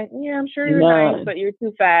 She was like, "Yeah, I'm sure you're nice, but you're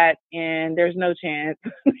too fat and there's no chance."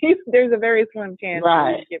 There's a very slim chance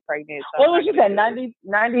that you get pregnant. So what was she said?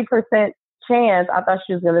 90% chance. I thought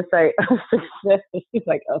she was going to say success. She's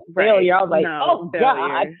like, a failure. I was like,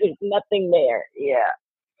 God, there's nothing there. Yeah.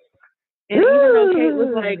 And even though Kate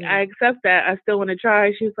was like, "I accept that, I still want to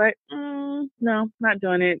try," she was like, "No, not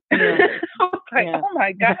doing it." I was like, oh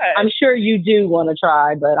my God. I'm sure you do want to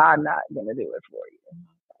try, but I'm not going to do it for you.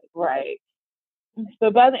 Right.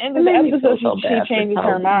 So by the end of the episode, she changes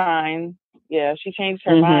her mind. Yeah, she changed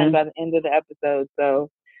her mind by the end of the episode. So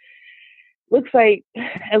looks like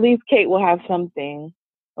at least Kate will have something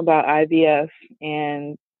about IVF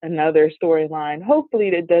and another storyline. Hopefully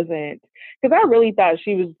that doesn't, because I really thought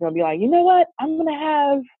she was going to be like, you know what? I'm going to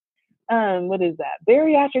have, what is that?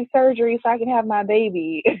 Bariatric surgery so I can have my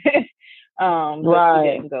baby. But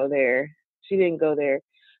she didn't go there.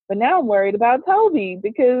 But now I'm worried about Toby,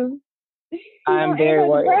 because I'm very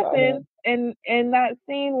worried about him. And that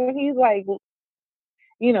scene where he's like,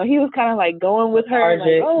 he was kind of like going with her,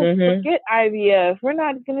 like, oh, forget IVF, we're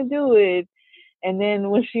not gonna do it. And then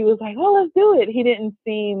when she was like, oh, let's do it, he didn't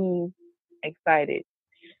seem excited.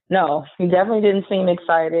 No, he definitely didn't seem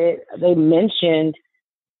excited. They mentioned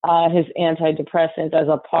his antidepressants as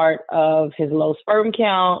a part of his low sperm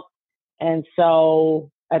count. And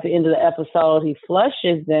so at the end of the episode, he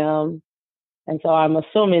flushes them. And so I'm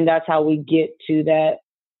assuming that's how we get to that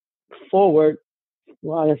forward.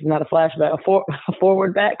 Well, this is not a flashback, a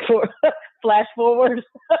forward back, flash forward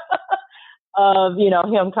of,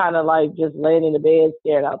 him kind of like just laying in the bed,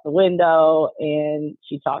 staring out the window. And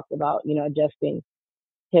she talked about, adjusting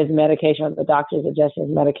his medication, or the doctors adjusting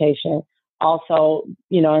his medication. Also,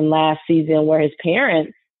 in last season where his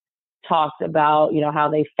parents talked about, how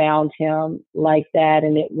they found him like that,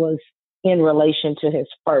 and it was in relation to his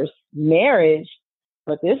first marriage.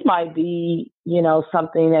 But this might be,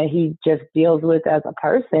 something that he just deals with as a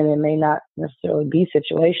person and may not necessarily be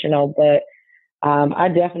situational. But I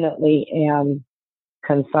definitely am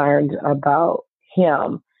concerned about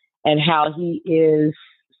him and how he is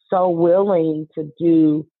so willing to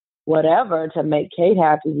do whatever to make Kate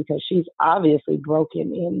happy, because she's obviously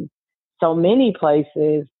broken in so many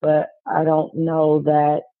places, but I don't know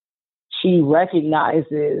that she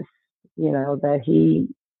recognizes, that he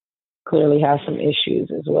clearly has some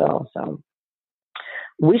issues as well. So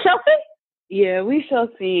we shall see. Yeah, we shall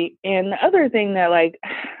see. And the other thing that, like,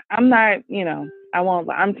 I'm not,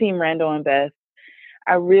 I'm Team Randall and Beth.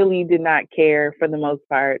 I really did not care for the most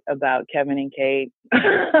part about Kevin and Kate.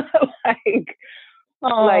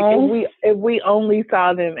 If we only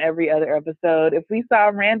saw them every other episode, if we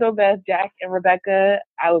saw Randall, Beth, Jack, and Rebecca,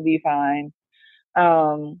 I would be fine.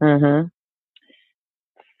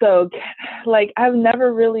 So, like, I've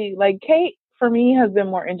never really, like, Kate for me has been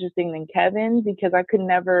more interesting than Kevin, because I could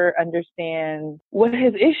never understand what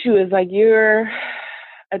his issue is. Like, you're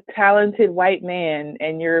a talented white man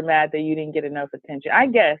and you're mad that you didn't get enough attention. I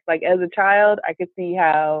guess, like, as a child, I could see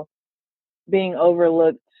how being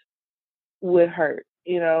overlooked would hurt,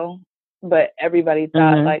 but everybody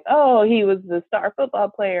thought like, oh, he was the star football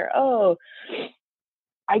player. Oh,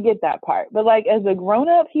 I get that part. But, like, as a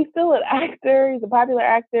grown-up, he's still an actor. He's a popular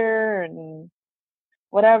actor and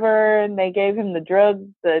whatever. And they gave him the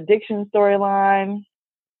addiction storyline,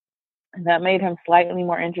 and that made him slightly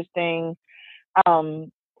more interesting. So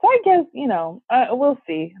I guess, we'll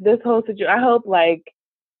see. This whole situation, I hope, like,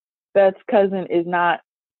 Beth's cousin is not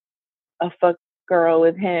a fuck girl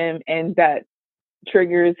with him and that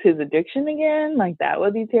triggers his addiction again. Like, that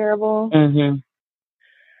would be terrible.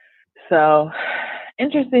 So,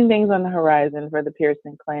 interesting things on the horizon for the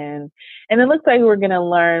Pearson clan. And it looks like we're going to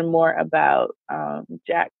learn more about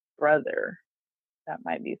Jack's brother. That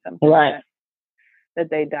might be something that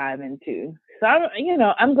they dive into. So,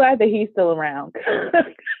 I'm glad that he's still around. Because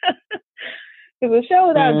a show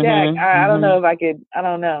without Jack, I don't know if I could. I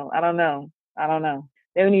don't know.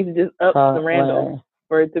 They would need to just up the Randall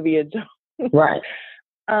for it to be a joke. Right.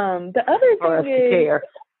 The other thing is,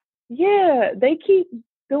 they keep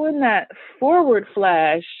doing that forward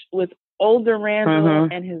flash with older Randall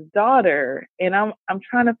and his daughter, and I'm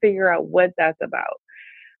trying to figure out what that's about.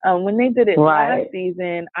 When they did it last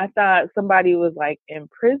season, I thought somebody was, like, in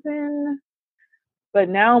prison, but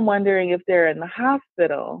now I'm wondering if they're in the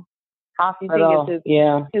hospital. You think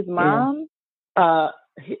it's his mom?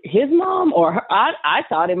 His mom or her? I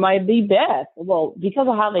thought it might be Beth. Well, because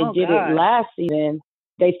of how they did it last season,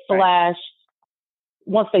 they flashed.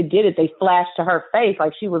 Once they did it, they flashed to her face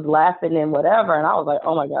like she was laughing and whatever, and I was like,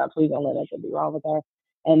 "Oh my God, please don't let anything be wrong with her."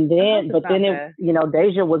 And then,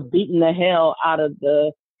 Deja was beating the hell out of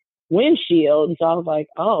the windshield, and so I was like,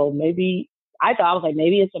 "Oh, maybe." I was like,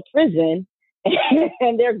 maybe it's a prison,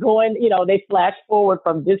 and they're going. They flash forward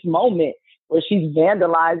from this moment where she's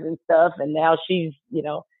vandalizing stuff, and now she's,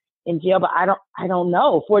 in jail. But I don't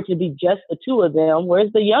know. For it to be just the two of them,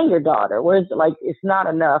 where's the younger daughter? It's not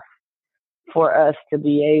enough for us to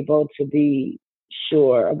be able to be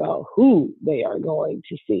sure about who they are going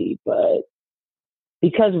to see. But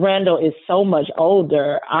because Randall is so much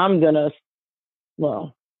older, I don't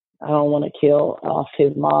want to kill off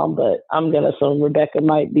his mom, but I'm going to assume Rebecca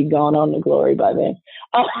might be gone on to glory by then.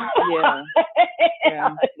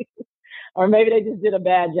 Yeah. Or maybe they just did a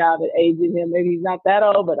bad job at aging him. Maybe he's not that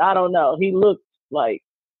old, but I don't know. He looks like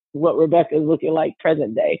what Rebecca is looking like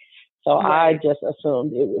present day. So I just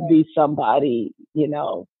assumed it would be somebody,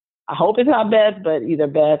 I hope it's not Beth, but either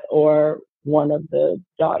Beth or one of the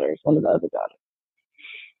other daughters.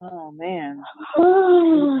 Oh, man.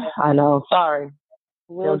 I know. Sorry.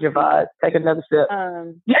 Build your vibe. Take another sip.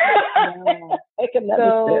 Take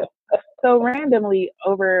another sip. So randomly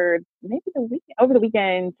over maybe over the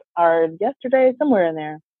weekend or yesterday, somewhere in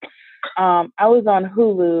there, I was on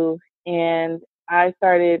Hulu and I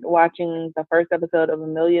started watching the first episode of A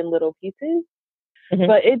Million Little Pieces. Mm-hmm.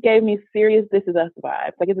 But it gave me serious This Is Us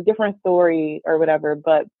vibes. Like, it's a different story or whatever,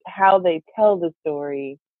 but how they tell the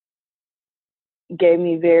story gave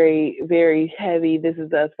me very, very heavy This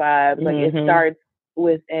Is Us vibes. Like, it starts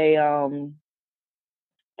with a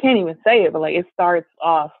can't even say it, but like it starts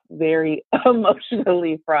off very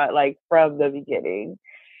emotionally from the beginning.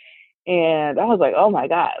 And I was like, oh my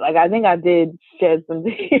God. Like, I think I did shed some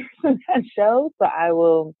tears in that show.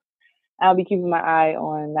 So I'll be keeping my eye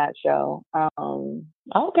on that show.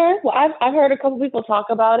 Okay. Well, I've heard a couple people talk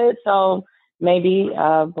about it. So maybe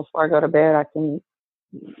before I go to bed, I can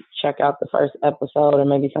check out the first episode or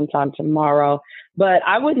maybe sometime tomorrow. But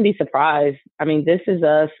I wouldn't be surprised. I mean, This Is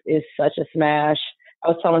Us is such a smash. I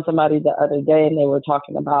was telling somebody the other day and they were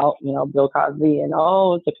talking about, Bill Cosby and,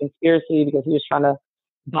 it's a conspiracy because he was trying to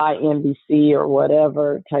buy NBC or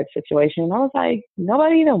whatever type situation. And I was like,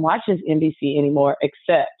 nobody even watches NBC anymore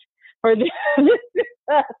except for This Is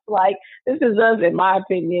Us. Like, This Is Us, in my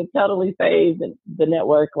opinion, totally saves the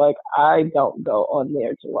network. Like, I don't go on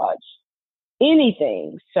there to watch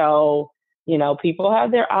anything. So, people have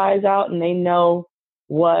their eyes out and they know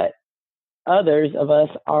what others of us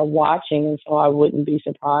are watching. And so I wouldn't be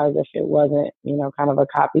surprised if it wasn't, kind of a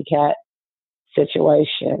copycat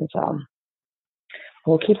situation. So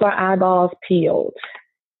we'll keep our eyeballs peeled.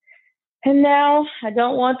 And now I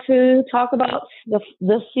don't want to talk about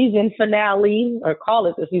the season finale or call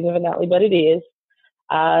it the season finale, but it is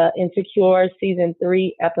Insecure season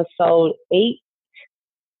 3, episode 8,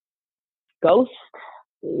 Ghost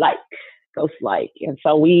Like. And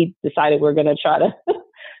so we decided we're going to try to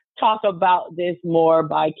talk about this more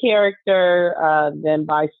by character than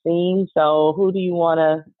by scene. So who do you want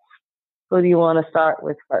to start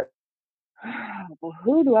with first? Well,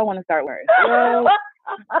 who do I want to start with? Well,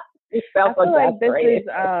 I feel like this is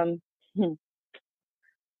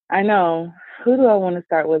I know. Who do I want to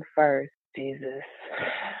start with first? Jesus.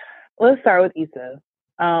 Let's start with Issa.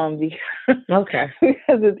 Okay.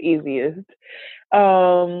 Because it's easiest.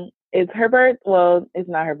 It's her birthday. Well, it's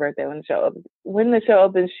not her birthday when the show opens. When the show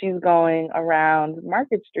opens, she's going around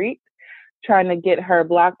Market Street trying to get her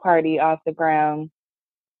block party off the ground.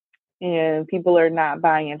 And people are not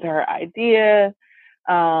buying into her idea.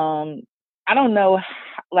 I don't know,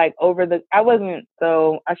 I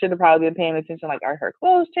should have probably been paying attention. Like, are her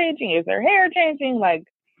clothes changing? Is her hair changing? Like,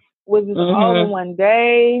 was this all in one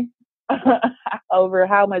day? Over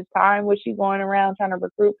how much time was she going around trying to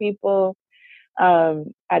recruit people?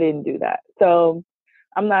 I didn't do that. So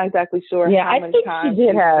I'm not exactly sure how much time she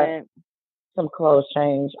did have some clothes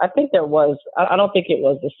change. I think there was, I don't think it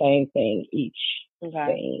was the same thing each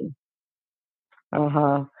scene.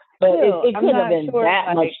 But it couldn't have been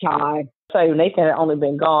that much time. So Nathan had only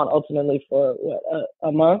been gone ultimately for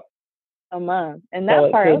a month? A month. And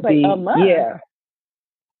that part, I was like, a month? Yeah.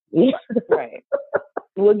 Right.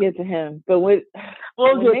 We'll get to him. But when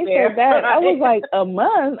they said that, I was like, a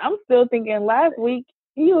month? I'm still thinking last week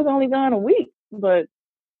he was only gone a week. But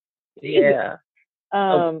yeah.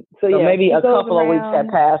 So maybe a couple of weeks had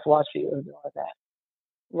passed while she was doing that.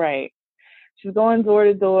 Right. She's going door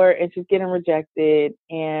to door and she's getting rejected.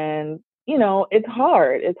 And, it's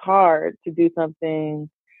hard. It's hard to do something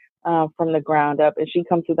from the ground up. And she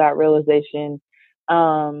comes to that realization.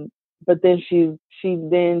 But then she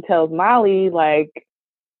then tells Molly, like,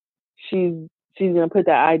 she's going to put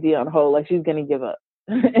that idea on hold. Like, she's going to give up.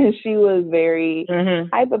 And she was very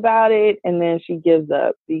hype about it. And then she gives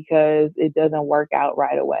up because it doesn't work out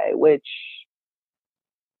right away, which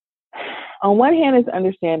on one hand is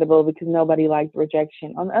understandable because nobody likes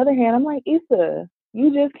rejection. On the other hand, I'm like, Issa,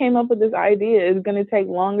 you just came up with this idea. It's going to take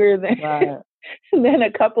longer than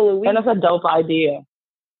a couple of weeks. And it's a dope idea.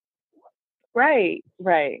 Right.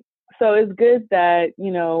 So it's good that,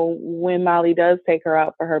 when Molly does take her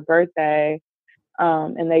out for her birthday,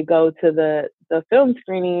 and they go to the film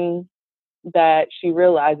screening, that she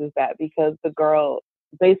realizes that because the girl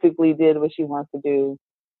basically did what she wants to do,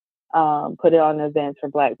 put it on an event for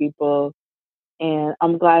Black people. And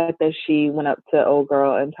I'm glad that she went up to old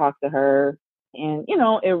girl and talked to her. And,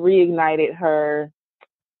 it reignited her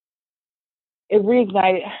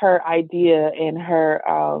idea and her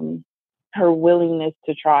willingness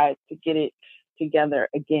to try to get it together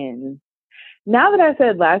again. Now that I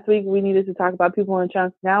said last week we needed to talk about people in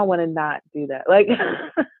chunks, now I want to not do that. Like,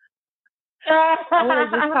 I want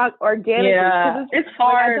to just talk organically. Yeah, it's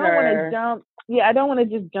harder. I don't want to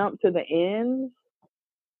just jump to the ends.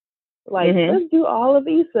 Like, let's do all of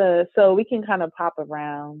Issa so we can kind of pop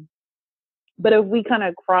around. But if we kind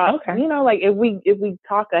of cross, Okay. you know, like if we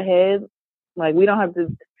talk ahead, like we don't have to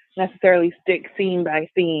necessarily stick scene by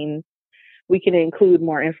scene. We can include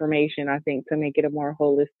more information, I think, to make it a more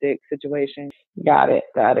holistic situation. Got it.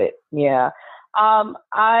 Got it. Yeah.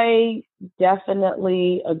 I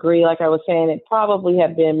definitely agree. Like I was saying, it probably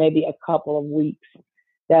had been maybe a couple of weeks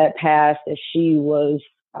that passed as she was,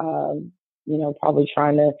 probably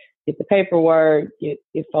trying to get the paperwork, get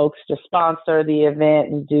folks to sponsor the event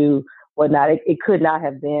and do whatnot. It could not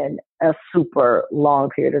have been a super long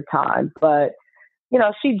period of time, but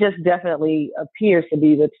she just definitely appears to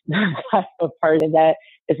be the type of person that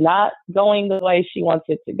is not going the way she wants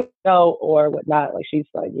it to go or whatnot. Like she's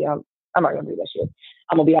like, yeah, I'm not gonna do that shit.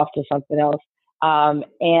 I'm gonna be off to something else.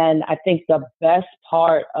 And I think the best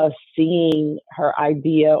part of seeing her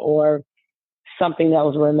idea or something that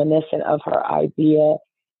was reminiscent of her idea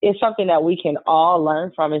is something that we can all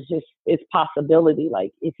learn from. Is just it's possibility.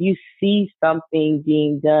 Like if you see something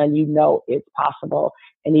being done, it's possible,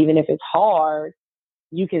 and even if it's hard,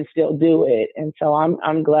 you can still do it. And so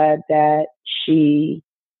I'm glad that she,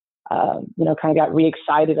 kind of got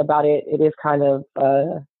re-excited about it. It is kind of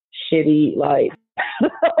shitty, like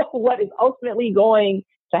what is ultimately going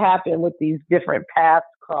to happen with these different paths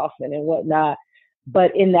crossing and whatnot.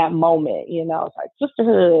 But in that moment, it's like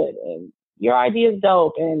sisterhood and your idea is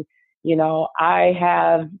dope. And, I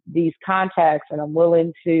have these contacts and I'm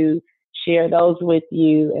willing to share those with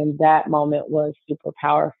you. And that moment was super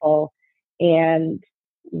powerful. And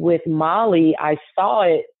with Molly, I saw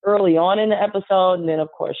it early on in the episode, and then of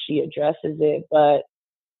course she addresses it. But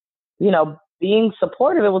being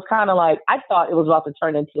supportive, it was kind of like I thought it was about to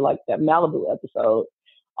turn into like that Malibu episode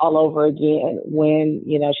all over again. When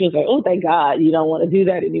she was like, "Oh, thank God, you don't want to do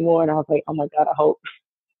that anymore," and I was like, "Oh my God, I hope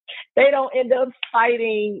they don't end up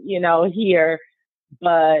fighting," here.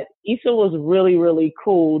 But Issa was really, really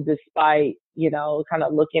cool, despite kind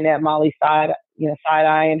of looking at Molly's side, side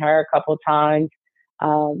eyeing her a couple of times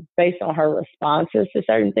based on her responses to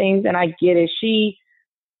certain things. And I get it. She,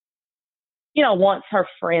 wants her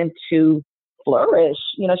friend to flourish.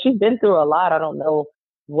 She's been through a lot. I don't know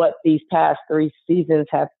what these past 3 seasons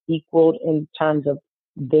have equaled in terms of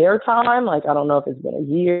their time. Like, I don't know if it's been a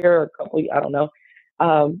year or a couple, I don't know.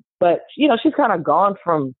 But, she's kind of gone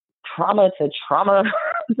from trauma to trauma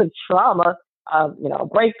to trauma,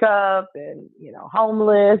 breakup and,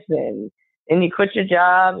 homeless and you quit your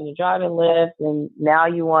job and you drive and Lyft and now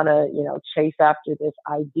you want to, chase after this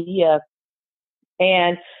idea.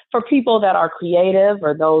 And for people that are creative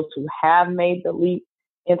or those who have made the leap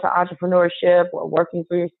into entrepreneurship or working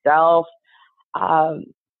for yourself,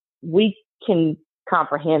 we can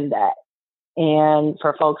comprehend that. And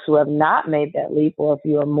for folks who have not made that leap, or if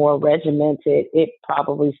you are more regimented, it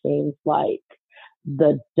probably seems like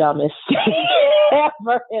the dumbest thing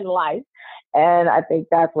ever in life. And I think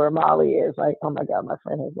that's where Molly is like, oh my God, my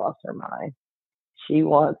friend has lost her mind. She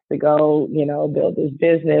wants to go, build this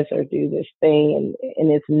business or do this thing.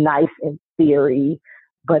 And it's nice in theory,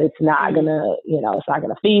 but it's not gonna, it's not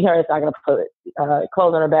gonna feed her. It's not gonna put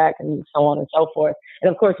clothes on her back and so on and so forth.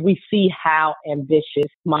 And of course, we see how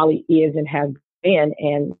ambitious Molly is and has been.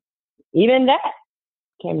 And even that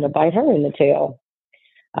came to bite her in the tail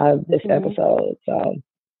this episode. So.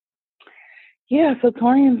 Yeah, so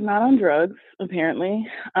Torian's not on drugs, apparently.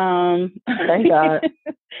 Thank God.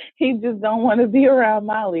 He just don't want to be around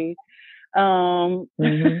Molly.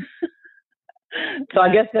 Mm-hmm. So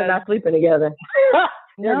I guess they're not sleeping together.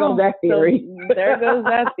 There goes that theory. So there goes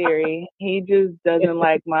that theory. He just doesn't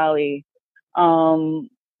like Molly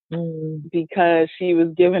because she was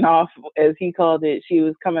giving off, as he called it, she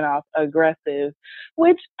was coming off aggressive,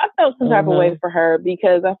 which I felt some type of way for her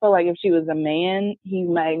because I feel like if she was a man, he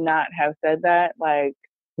might not have said that. Like,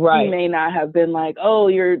 right. He may not have been like, oh,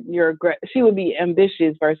 you're she would be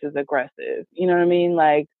ambitious versus aggressive. You know what I mean?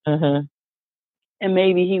 Like, and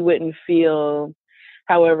maybe he wouldn't feel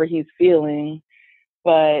however he's feeling.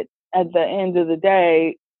 But at the end of the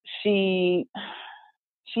day, she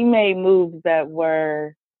made moves that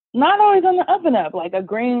were not always on the up and up, like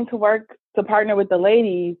agreeing to work to partner with the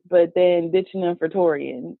ladies, but then ditching them for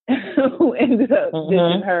Torian, who ended up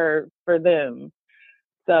ditching her for them.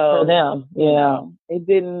 So for them, yeah, it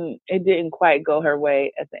didn't quite go her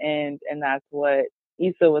way at the end, and that's what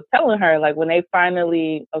Issa was telling her. Like when they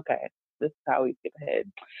finally, okay, this is how we skip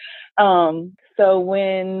ahead. So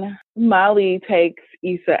when Molly takes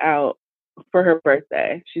Issa out for her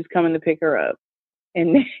birthday, she's coming to pick her up.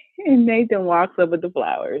 And Nathan walks up with the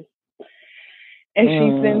flowers. And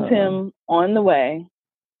she sends him on the way.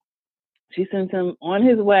 She sends him on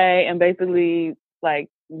his way and basically like,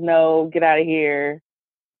 no, get out of here.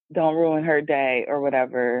 Don't ruin her day or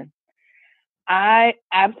whatever. I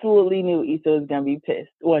absolutely knew Issa was gonna be pissed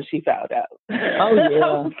when she found out. Oh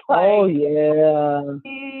yeah. Oh yeah.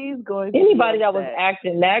 He's going to anybody that was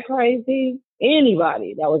acting that crazy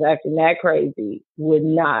would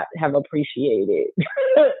not have appreciated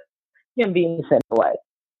him being sent away.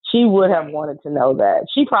 She would have wanted to know that.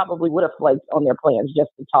 She probably would have flaked on their plans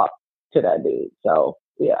just to talk to that dude. So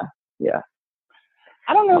yeah.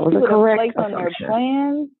 I don't know if she would have flaked on their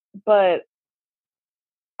plans, but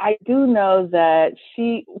I do know that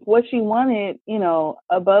what she wanted, you know,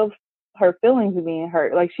 above her feelings of being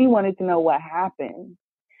hurt, like she wanted to know what happened.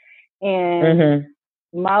 And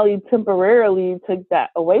Molly temporarily took that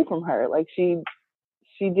away from her. Like she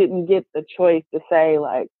didn't get the choice to say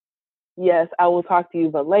like, yes, I will talk to you,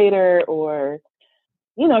 but later, or,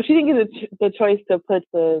 you know, she didn't get the choice to put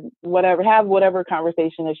have whatever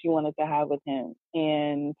conversation that she wanted to have with him.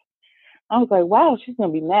 And I was like, wow, she's going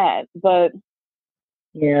to be mad. But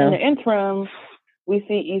in the interim, we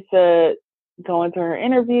see Issa going to her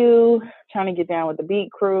interview, trying to get down with the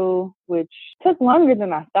Beat Crew, which took longer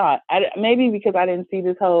than I thought. Maybe because I didn't see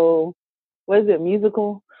this whole,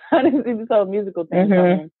 musical? I didn't see this whole musical thing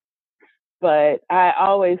coming. But I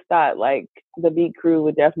always thought like the Beat Crew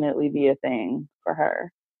would definitely be a thing for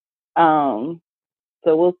her. So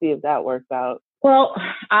we'll see if that works out. Well,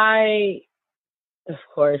 I, of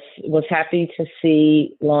course, was happy to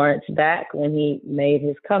see Lawrence back when he made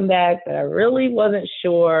his comeback, but I really wasn't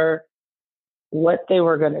sure what they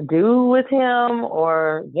were going to do with him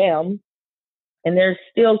or them. And there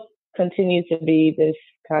still continues to be this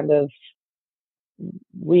kind of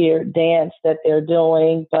weird dance that they're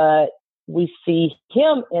doing, but we see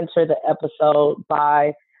him enter the episode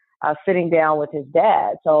by sitting down with his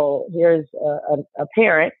dad. So here's a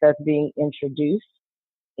parent that's being introduced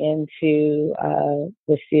into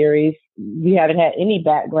the series. We haven't had any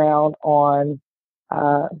background on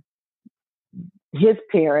his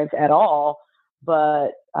parents at all,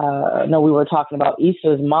 but no, we were talking about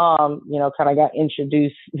Issa's mom, you know, kind of got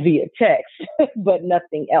introduced via text, but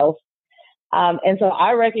nothing else. And so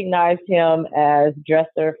I recognized him as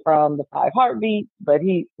Dresser from the Five Heartbeats, but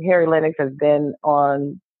Harry Lennix has been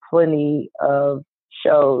on plenty of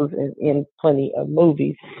shows and in plenty of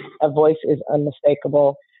movies. A voice is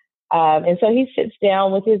unmistakable. And so he sits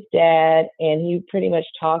down with his dad and he pretty much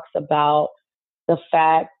talks about the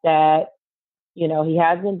fact that, you know, he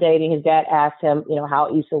has been dating. His dad asked him, you know,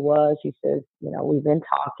 how Issa was. He says, you know, we've been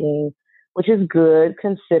talking, which is good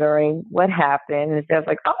considering what happened. And his dad's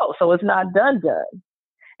like, oh, so it's not done.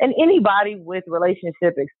 And anybody with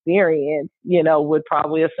relationship experience, you know, would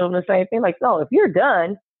probably assume the same thing. Like, no, if you're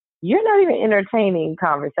done, you're not even entertaining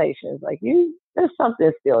conversations. Like there's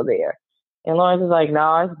something still there. And Lawrence is like,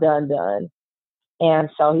 no, it's done. And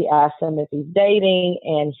so he asks him if he's dating,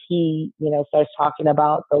 and he, you know, starts talking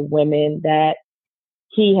about the women that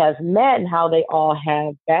he has met and how they all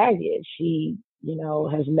have baggage. He, you know,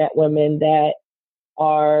 has met women that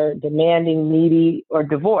are demanding, needy, or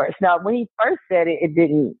divorced. Now, when he first said it, I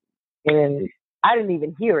didn't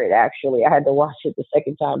even hear it, actually. I had to watch it the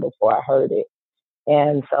second time before I heard it.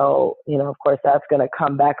 And so, you know, of course, that's going to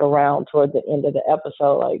come back around toward the end of the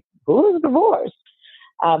episode, like, who is divorced?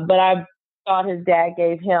 But I thought his dad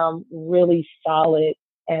gave him really solid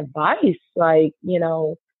advice. Like, you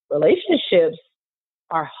know, relationships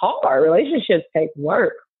are hard. Relationships take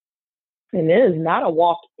work. And it is not a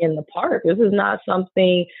walk in the park. This is not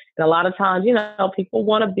something, and a lot of times, you know, people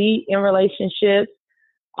want to be in relationships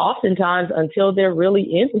oftentimes until they're really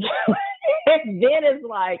into it. And then it's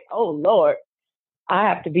like, oh, Lord, I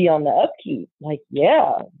have to be on the upkeep. Like,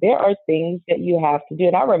 yeah, there are things that you have to do.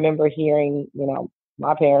 And I remember hearing, you know,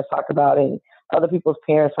 my parents talk about it and other people's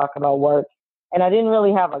parents talk about work. And I didn't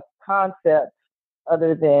really have a concept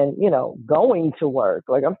other than, you know, going to work.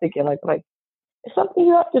 Like, I'm thinking like it's something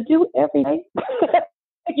you have to do every day,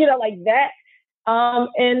 you know, like that.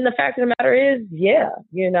 And the fact of the matter is, yeah,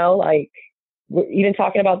 you know, like we're even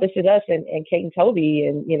talking about This Is Us and Kate and Toby,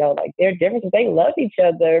 and, you know, like their differences, they love each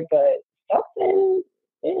other, but something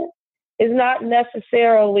is not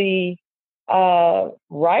necessarily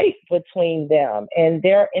right between them. And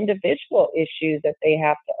there are individual issues that they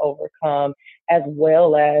have to overcome as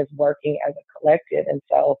well as working as a collective. And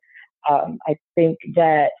so I think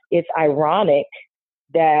that it's ironic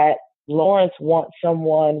that Lawrence wants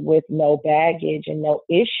someone with no baggage and no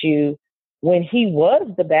issue when he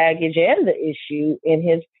was the baggage and the issue in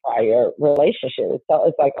his prior relationship. So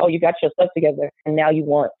it's like, oh, you got your stuff together and now you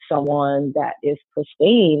want someone that is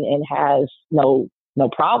pristine and has no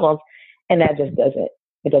problems. And that just doesn't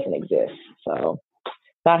exist. So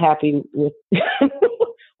not happy with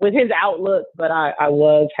with his outlook, but I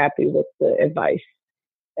was happy with the advice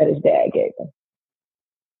that his dad gave him.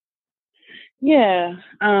 Yeah.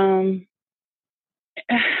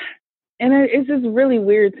 And it's just really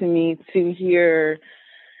weird to me to hear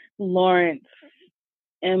Lawrence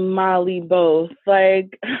and Molly both.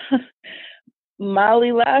 Like,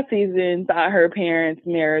 Molly last season thought her parents'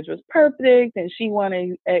 marriage was perfect and she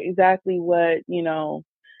wanted exactly what,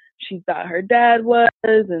 she thought her dad was,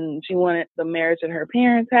 and she wanted the marriage that her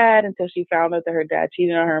parents had until she found out that her dad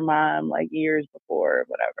cheated on her mom like years before, or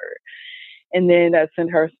whatever. And then that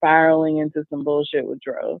sent her spiraling into some bullshit with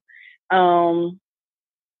Dro.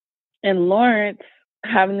 And Lawrence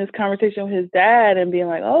having this conversation with his dad and being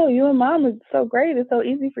like, "Oh, you and mom are so great. It's so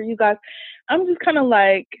easy for you guys." I'm just kind of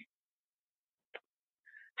like,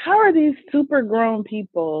 how are these super grown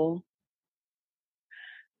people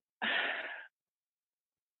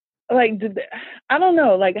like? I don't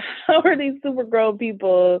know. Like, how are these super grown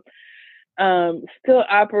people still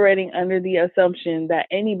operating under the assumption that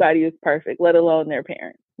anybody is perfect, let alone their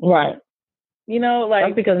parents? Right. Like,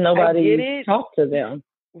 that's because nobody talked to them.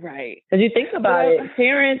 Right. Because you think about it,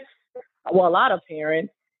 parents, well, a lot of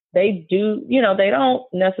parents, they do, they don't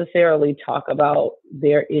necessarily talk about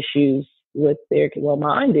their issues with their, well,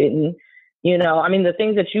 mine didn't, I mean, the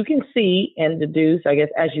things that you can see and deduce, I guess,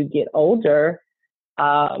 as you get older.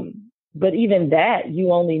 But even that,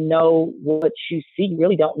 you only know what you see. You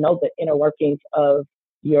really don't know the inner workings of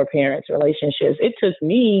your parents' relationships. It took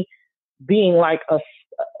me being like a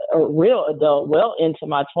real adult, well into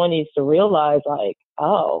my 20s, to realize like,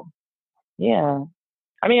 oh, yeah.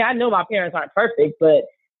 I mean, I know my parents aren't perfect, but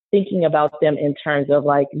thinking about them in terms of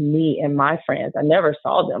like me and my friends, I never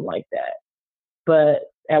saw them like that.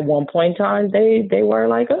 But at one point in time, they were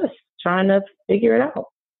like us, trying to figure it out.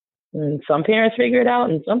 And some parents figure it out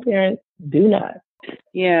and some parents do not.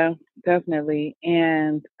 Yeah, definitely.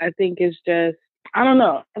 And I think it's just, I don't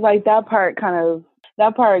know, like that part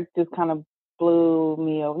just kind of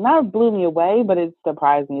not blew me away, but it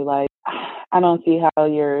surprised me. Like, I don't see how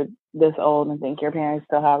you're this old and think your parents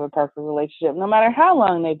still have a perfect relationship, no matter how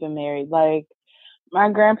long they've been married. Like, my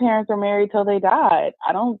grandparents were married till they died.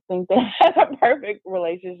 I don't think they had a perfect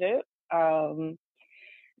relationship.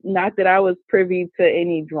 Not that I was privy to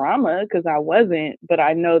any drama, because I wasn't, but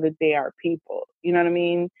I know that they are people. You know what I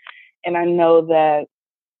mean? And I know that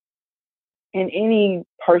in any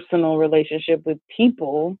personal relationship with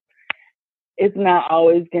people, it's not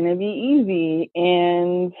always going to be easy.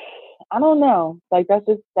 And I don't know. Like, that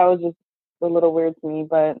was just a little weird to me.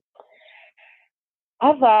 But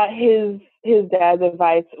I thought his dad's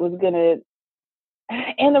advice was going to,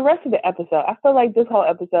 and the rest of the episode, I feel like this whole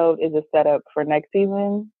episode is a setup for next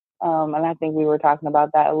season. And I think we were talking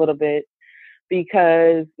about that a little bit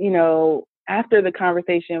because, after the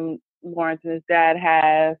conversation Lawrence and his dad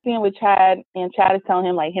had, seeing with Chad, and Chad is telling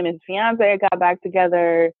him like him and his fiance got back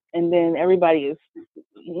together, and then Lawrence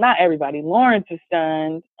is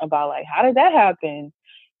stunned about like, how did that happen?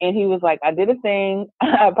 And he was like, I did a thing.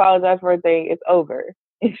 I apologize for a thing. It's over.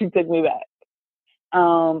 And she took me back.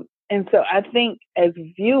 And so I think as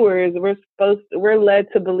viewers, we're led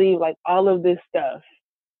to believe like all of this stuff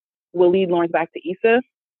will lead Lawrence back to Issa,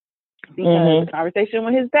 because the conversation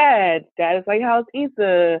with his dad is like, how's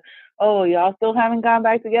Issa? Oh, y'all still haven't gone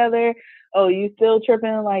back together? Oh, you still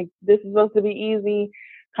tripping like this is supposed to be easy?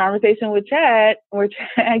 Conversation with Chad, where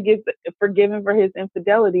Chad gets forgiven for his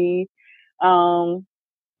infidelity. And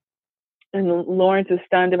Lawrence is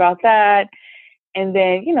stunned about that. And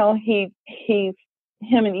then, him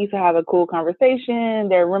and Issa have a cool conversation.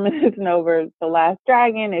 They're reminiscing over The Last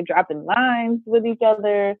Dragon. They're dropping lines with each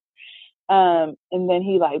other. And then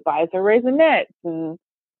he like buys her Raisinets, and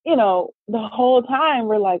the whole time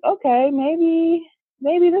we're like, okay, maybe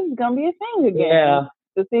this is gonna be a thing again. Yeah.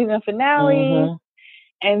 The season finale,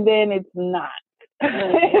 and then it's not.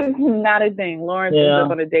 It's not a thing. Lawrence ends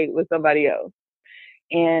up on a date with somebody else,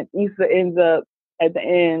 and Issa ends up at the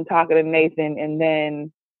end talking to Nathan, and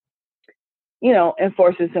then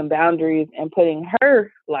enforcing some boundaries and putting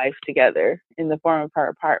her life together in the form of her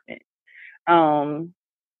apartment.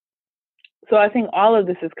 So I think all of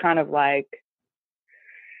this is kind of like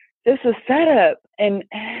just a setup. And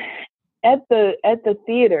at the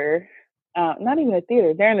theater, not even a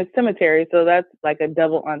theater, they're in a cemetery, so that's like a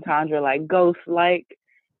double entendre, like ghost like.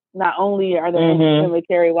 Not only are they in the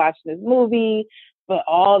cemetery watching this movie, but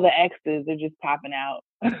all the exes are just popping out.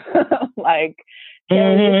 Like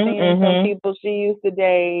Kelly seeing some people she used to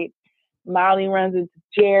date. Molly runs into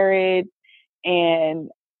Jared, and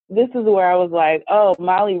this is where I was like, oh,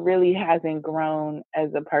 Molly really hasn't grown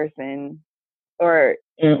as a person, or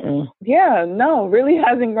really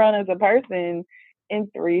hasn't grown as a person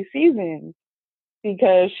in 3 seasons,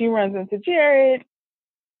 because she runs into Jared.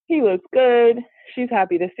 He looks good. She's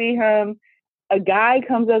happy to see him. a guy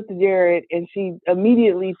comes up to Jared and she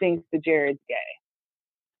immediately thinks that Jared's gay.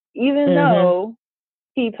 Even though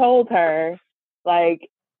he told her, like,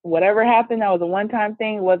 whatever happened, that was a one-time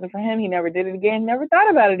thing. It wasn't for him. He never did it again. Never thought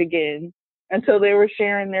about it again until they were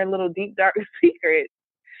sharing their little deep, dark secrets.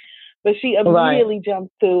 But she immediately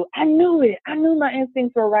jumped to, I knew it. I knew my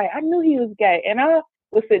instincts were right. I knew he was gay. And I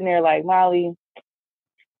was sitting there like, Molly,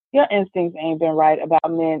 your instincts ain't been right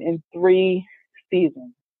about men in 3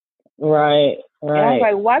 seasons. Right. And I was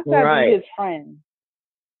like, watch that be his friend.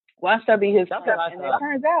 Watch that be his friend. And it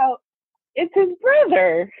turns out it's his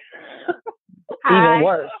brother. Even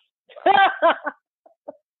worse.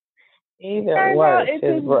 Even worse. It's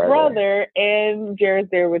his brother, and Jared's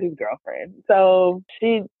there with his girlfriend. So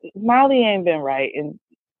Molly ain't been right in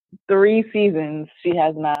 3 seasons. She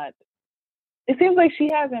has not. It seems like she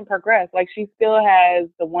hasn't progressed. Like, she still has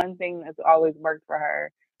the one thing that's always worked for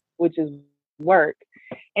her, which is work.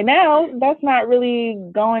 And now that's not really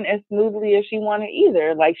going as smoothly as she wanted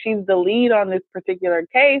either. Like, she's the lead on this particular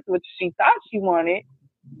case, which she thought she wanted,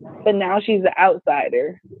 but now she's the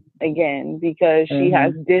outsider again because she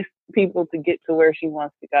has dissed people to get to where she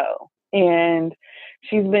wants to go. And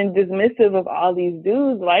she's been dismissive of all these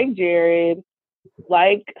dudes like Jared,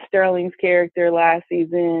 like Sterling's character last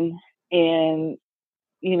season. And,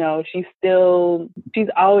 you know, she's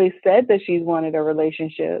always said that she's wanted a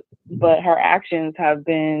relationship, but her actions have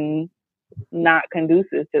been not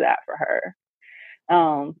conducive to that for her.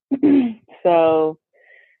 So,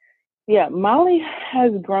 yeah, Molly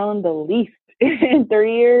has grown the least in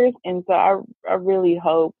 3 years. And so I really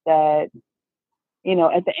hope that, you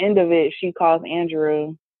know, at the end of it, she calls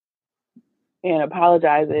Andrew and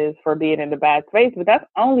apologizes for being in a bad space. But that's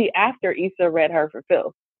only after Issa read her for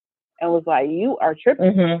filth and was like, you are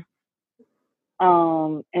tripping.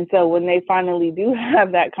 And so when they finally do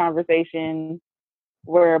have that conversation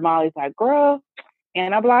where Molly's like, girl,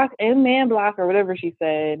 and I block and man block or whatever she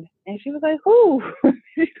said. And she was like, who?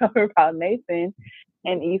 She told her about Nathan.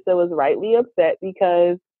 And Issa was rightly upset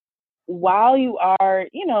because while you are,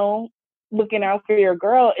 you know, looking out for your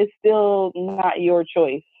girl, it's still not your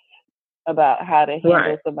choice about how to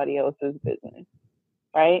handle somebody else's business.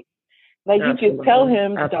 Right? Like, you could tell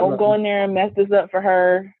him, don't go in there and mess this up for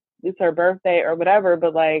her. It's her birthday or whatever,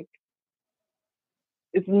 but like,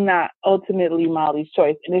 it's not ultimately Molly's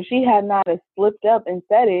choice. And if she had not slipped up and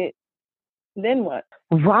said it, then what?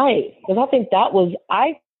 Right. Because I think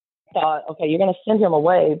I thought, okay, you're going to send him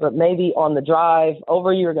away, but maybe on the drive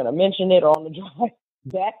over, you're going to mention it, or on the drive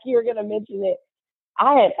back, you're going to mention it.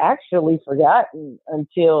 I had actually forgotten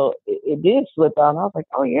until it did slip out. And I was like,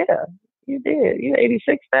 oh, yeah, you did. You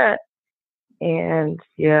 86 that. And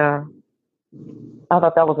yeah, I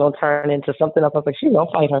thought that was going to turn into something else. I was like, she's going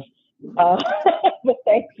to fight her. But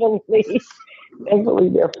thankfully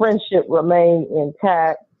their friendship remained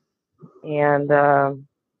intact. And,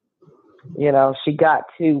 you know, she got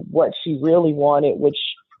to what she really wanted, which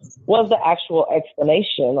was the actual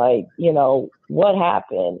explanation, like, you know, what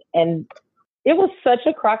happened. And it was such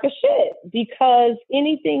a crock of shit because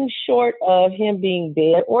anything short of him being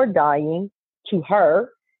dead or dying to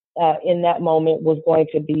her in that moment was going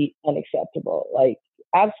to be unacceptable. Like,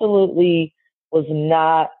 absolutely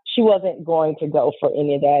she wasn't going to go for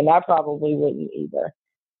any of that. And I probably wouldn't either.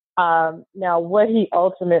 Now, what he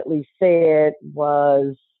ultimately said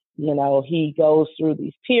was, you know, he goes through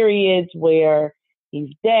these periods where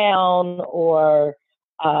he's down or,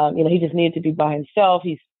 you know, he just needed to be by himself.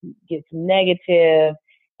 He gets negative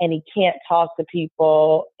and he can't talk to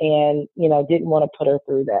people and, you know, didn't want to put her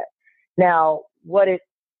through that. Now, what it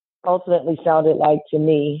ultimately sounded like to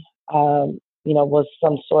me, you know, was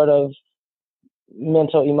some sort of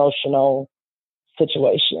mental, emotional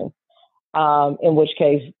situation. In which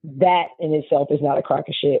case, that in itself is not a crock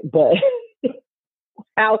of shit. But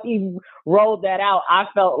how he rolled that out, I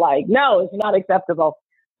felt like, no, it's not acceptable.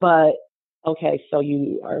 But, okay, so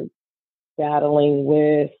you are battling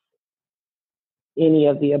with any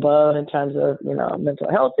of the above in terms of, you know,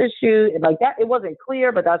 mental health issue. Like that, it wasn't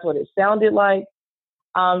clear, but that's what it sounded like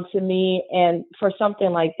to me. And for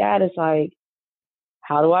something like that, it's like,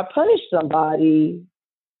 how do I punish somebody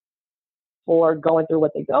for going through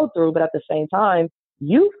what they go through? But at the same time,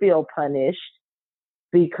 you feel punished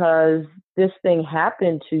because this thing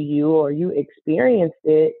happened to you or you experienced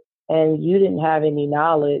it and you didn't have any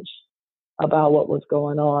knowledge about what was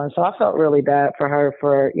going on. So I felt really bad for her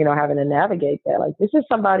for, you know, having to navigate that. Like, this is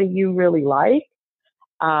somebody you really like,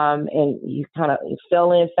 and you kind of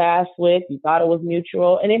fell in fast with, you thought it was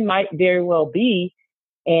mutual, and it might very well be.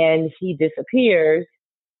 And he disappears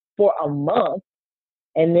for a month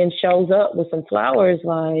and then shows up with some flowers.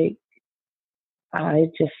 Like, I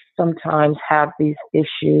just sometimes have these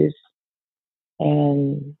issues,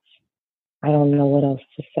 and I don't know what else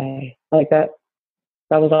to say. Like that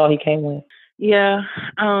was all he came with. Yeah.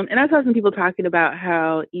 And I saw some people talking about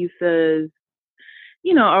how Issa's,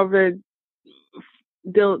 over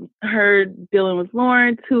her dealing with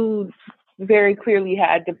Lawrence, who very clearly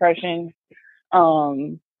had depression,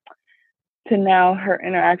 to now her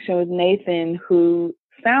interaction with Nathan, who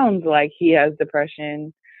sounds like he has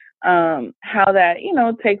depression, how that,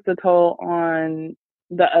 takes a toll on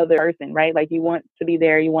the other person, right? Like, you want to be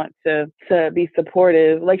there, you want to be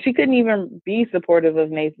supportive. Like, she couldn't even be supportive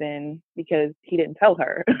of Nathan because he didn't tell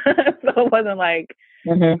her. So it wasn't like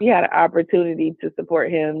he had an opportunity to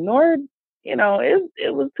support him, nor,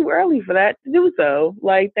 it was too early for that to do so.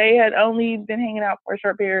 Like, they had only been hanging out for a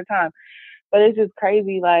short period of time. But it's just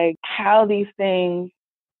crazy, like, how these things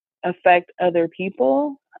affect other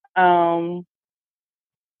people.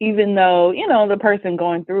 Even though, the person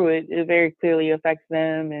going through it very clearly affects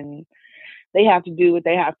them, and they have to do what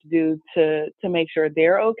they have to do to make sure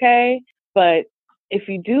they're okay. But if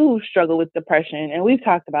you do struggle with depression, and we've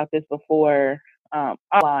talked about this before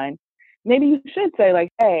online, maybe you should say, like,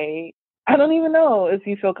 hey, I don't even know if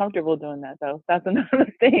you feel comfortable doing that, though. That's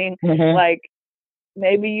another thing. Like,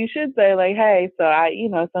 maybe you should say, like, hey, so I,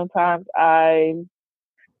 sometimes I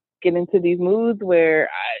get into these moods where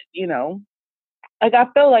like, I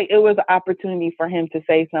feel like it was an opportunity for him to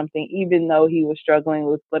say something, even though he was struggling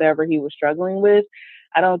with whatever he was struggling with.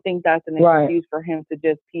 I don't think that's an excuse for him to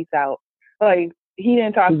just peace out. Like, he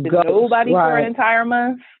didn't talk to nobody for an entire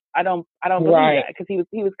month. I don't believe that, because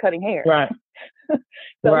he was cutting hair. Right.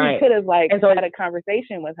 So he could have had a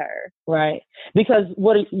conversation with her. Right. Because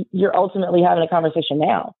you're ultimately having a conversation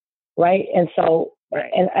now. Right. And so,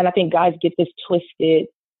 and I think guys get this twisted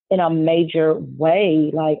in a major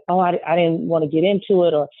way. Like, oh, I didn't want to get into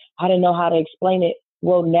it, or I didn't know how to explain it.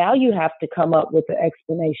 Well, now you have to come up with an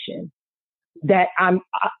explanation that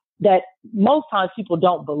that most times people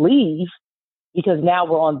don't believe, because now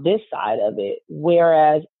we're on this side of it.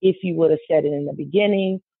 Whereas if you would have said it in the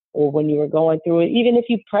beginning, or when you were going through it, even if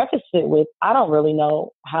you prefaced it with, I don't really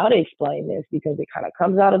know how to explain this because it kind of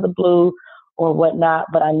comes out of the blue or whatnot,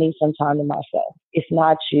 but I need some time to myself. It's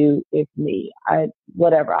not you, it's me.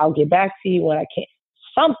 Whatever, I'll get back to you when I can.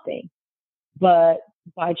 Something. But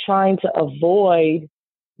by trying to avoid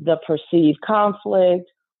the perceived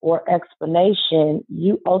conflict or explanation,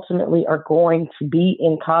 you ultimately are going to be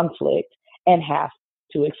in conflict and have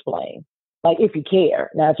to explain. Like, if you care.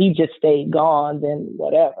 Now, if you just stayed gone, then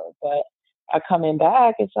whatever. But coming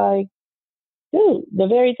back, it's like, dude, the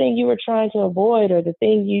very thing you were trying to avoid, or the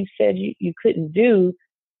thing you said you couldn't do,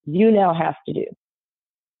 you now have to do.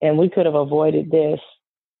 And we could have avoided this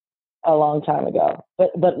a long time ago.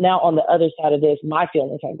 But now on the other side of this, my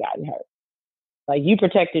feelings have gotten hurt. Like, you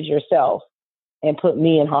protected yourself and put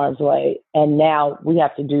me in harm's way. And now we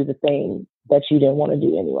have to do the thing that you didn't want to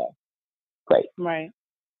do anyway. Great. Right.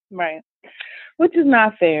 Which is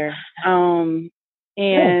not fair.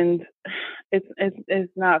 And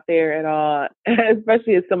it's not fair at all,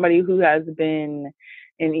 especially as somebody who has been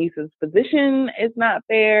in Issa's position. It's not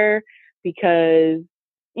fair because,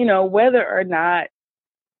 whether or not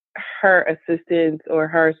her assistance or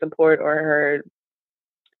her support or her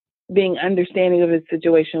being understanding of his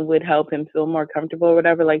situation would help him feel more comfortable or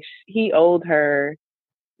whatever, like, he owed her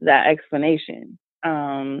that explanation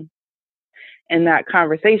and that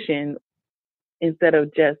conversation, instead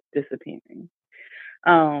of just disappearing.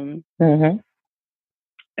 And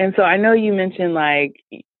so I know you mentioned, like,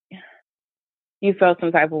 you felt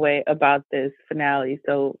some type of way about this finale.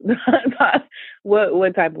 So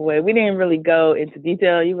what type of way? We didn't really go into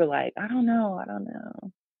detail. You were like, I don't know.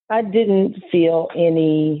 I didn't feel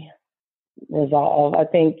any resolve. I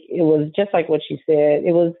think it was just like what you said.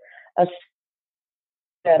 It was a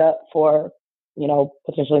setup for,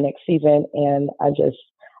 potentially next season. And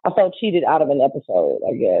I felt cheated out of an episode,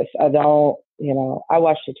 I guess. I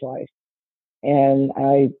watched it twice and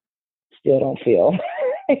I still don't feel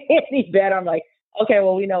any better. I'm like, okay,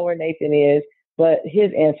 well, we know where Nathan is, but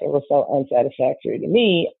his answer was so unsatisfactory to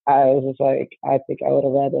me. I was just like, I think I would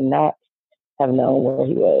have rather not have known where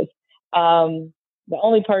he was. The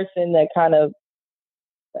only person that kind of,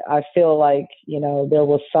 I feel like, there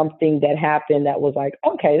was something that happened that was like,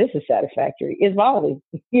 okay, this is satisfactory, is Molly.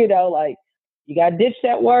 Like, you got ditched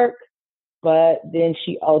at work, but then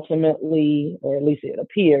she ultimately, or at least it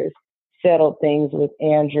appears, settled things with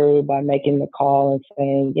Andrew by making the call and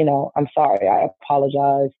saying, I'm sorry, I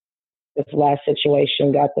apologize. This last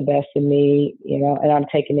situation got the best of me, and I'm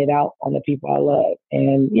taking it out on the people I love.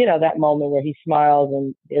 And, that moment where he smiles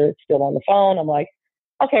and they're still on the phone, I'm like,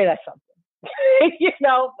 okay, that's something.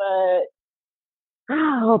 but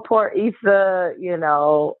oh, poor Issa,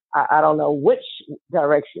 I don't know which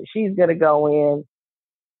direction she's going to go in.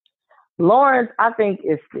 Lawrence, I think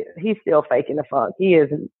he's still faking the funk. He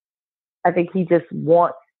isn't. I think he just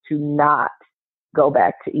wants to not go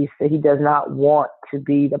back to Issa. He does not want to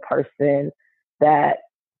be the person that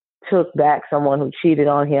took back someone who cheated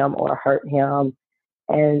on him or hurt him.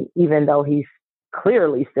 And even though he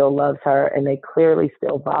clearly still loves her and they clearly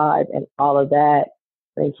still vibe and all of that,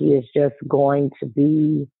 I think he is just going to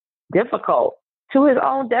be difficult to his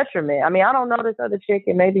own detriment. I mean, I don't know this other chick,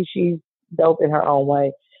 and maybe she's dope in her own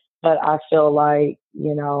way, but I feel like,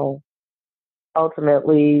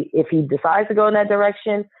 ultimately, if he decides to go in that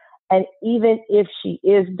direction, and even if she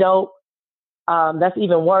is dope, that's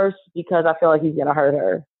even worse because I feel like he's going to hurt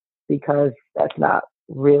her because that's not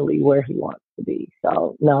really where he wants to be.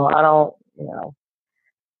 So, no, I don't,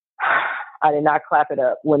 I did not clap it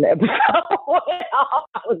up when the episode went off.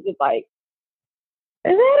 I was just like,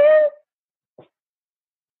 is that it?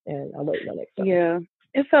 And I'm waiting on next time. Yeah,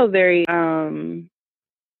 it felt very,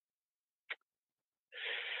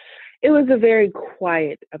 it was a very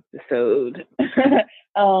quiet episode.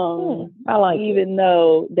 I like even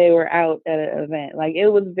though they were out at an event. Like, it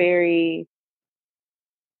was very,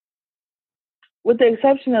 with the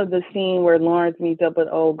exception of the scene where Lawrence meets up with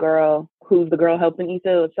old girl, who's the girl helping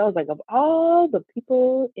Issa. So I was like, of all the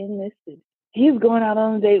people in this city, he's going out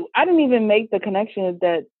on a date. I didn't even make the connection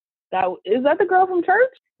that is that the girl from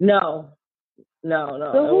church? No. So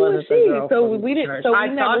who was she? So we didn't. Church. So we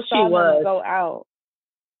never saw them go out.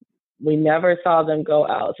 We never saw them go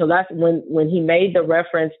out. So that's when he made the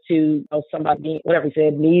reference to somebody, whatever he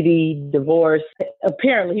said, needy, divorced.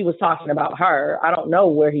 Apparently he was talking about her. I don't know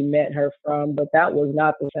where he met her from, but that was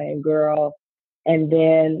not the same girl. And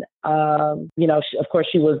then, of course,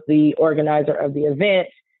 she was the organizer of the event.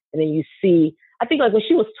 And then you see, I think like when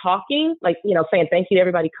she was talking, like, saying thank you to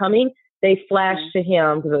everybody coming, they flashed to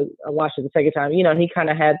him because I watched it the second time, and he kind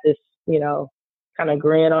of had this, kind of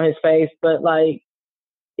grin on his face. But like,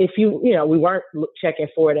 if we weren't checking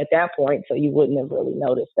for it at that point, so you wouldn't have really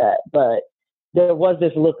noticed that. But there was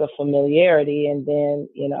this look of familiarity, and then,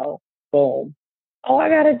 boom. Oh, I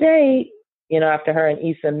got a date, after her and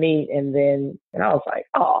Issa meet. And I was like,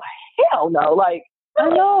 oh, hell no. Like, I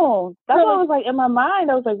know. That's what I was like, in my mind,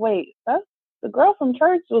 I was like, wait, that's the girl from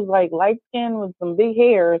church was like light skinned with some big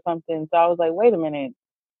hair or something. So I was like, wait a minute.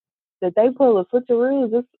 Did they pull a switcheroo?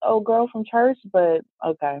 Is this old girl from church? But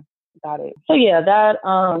okay. Got it. So yeah, that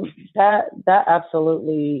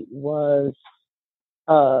absolutely was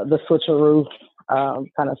the switcheroo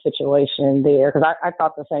kind of situation there, because I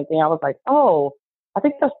thought the same thing. I was like, oh, I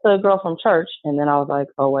think that's the girl from church, and then I was like,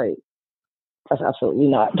 oh wait, that's absolutely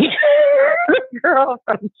not the girl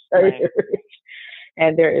from church. Right.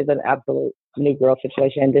 And there is an absolute new girl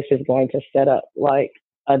situation, and this is going to set up like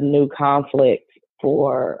a new conflict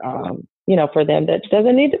for for them that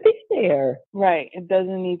doesn't need to be there. Right. It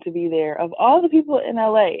doesn't need to be there. Of all the people in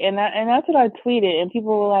LA, and that's what I tweeted, and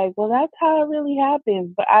people were like, well, that's how it really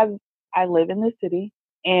happens. But I live in the city,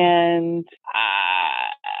 and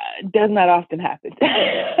it does not often happen.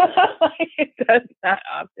 It does not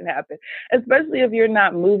often happen, especially if you're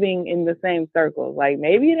not moving in the same circle. Like,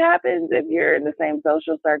 maybe it happens if you're in the same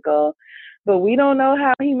social circle, but we don't know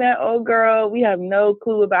how he met old girl. We have no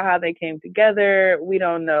clue about how they came together. We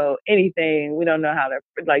don't know anything. We don't know how they're,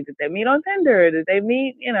 like, did they meet on Tinder? Did they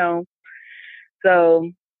meet, So,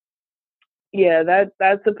 yeah,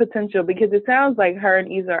 that's a potential, because it sounds like her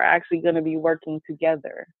and Issa are actually going to be working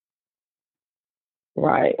together.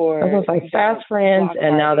 Right. It was like fast friends,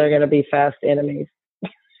 and now they're going to be fast enemies.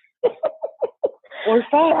 Or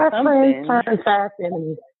fast friends turn fast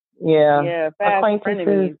enemies. Yeah, fast acquaintances,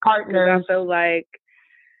 frenemies, partners. I feel like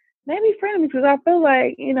maybe frenemies, because I feel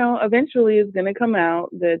like, eventually it's going to come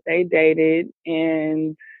out that they dated.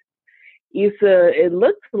 And Issa, it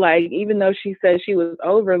looks like, even though she said she was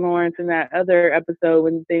over Lawrence in that other episode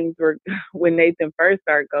when Nathan first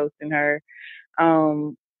started ghosting her,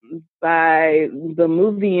 by the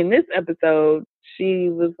movie in this episode, she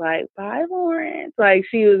was like, bye, Lawrence. Like,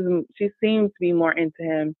 she seems to be more into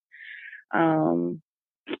him.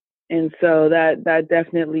 And so that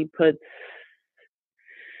definitely puts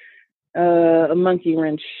a monkey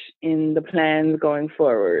wrench in the plans going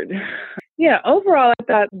forward. Yeah, overall, I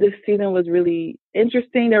thought this season was really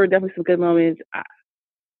interesting. There were definitely some good moments.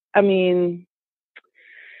 I mean,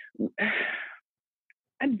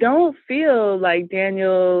 I don't feel like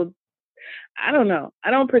Daniel, I don't know.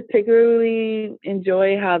 I don't particularly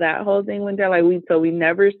enjoy how that whole thing went down. Like, we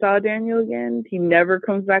never saw Daniel again. He never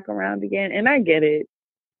comes back around again. And I get it.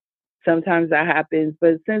 sometimes that happens.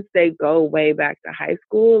 But since they go way back to high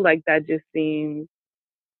school, like that just seems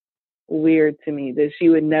weird to me that she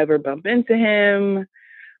would never bump into him.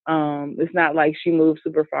 It's not like she moved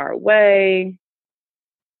super far away.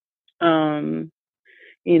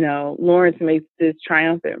 Lawrence makes this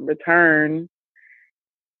triumphant return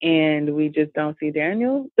and we just don't see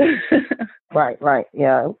Daniel. Right.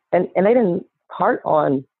 Yeah. And they didn't part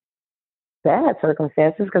on bad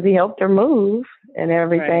circumstances because he helped her move and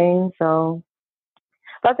everything. Right. So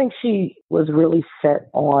I think she was really set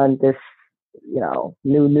on this,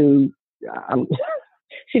 new,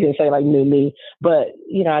 she didn't say like new me, but,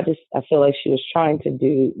 I feel like she was trying to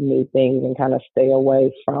do new things and kind of stay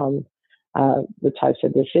away from the types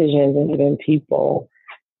of decisions and even people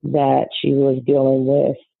that she was dealing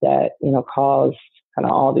with that, caused kind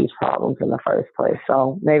of all these problems in the first place.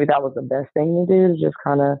 So maybe that was the best thing to do, to just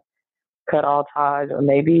kind of cut all ties. Or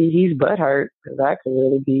maybe he's butthurt, because that could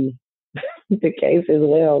really be the case as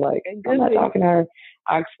well. Like, I'm not talking to her.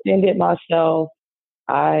 I extended myself.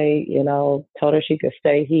 I, told her she could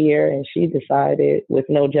stay here, and she decided with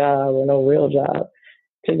no job or no real job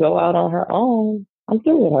to go out on her own. I'm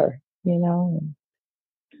through with her,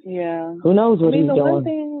 Yeah. Who knows what he's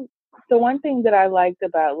doing? The one thing that I liked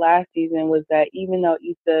about last season was that even though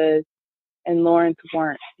Issa and Lawrence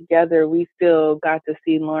weren't together, we still got to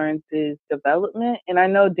see Lawrence's development. And I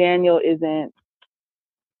know Daniel isn't,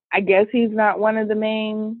 I guess he's not one of the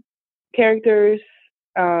main characters.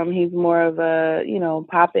 He's more of a,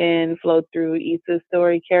 pop in, flow through Issa's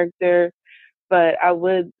story character. But I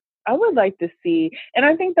would like to see, and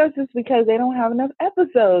I think that's just because they don't have enough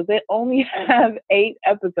episodes. They only have 8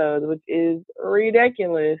 episodes, which is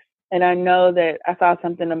ridiculous. And I know that I saw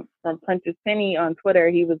something from Princess Penny on Twitter.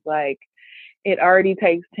 He was like, it already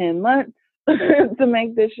takes 10 months to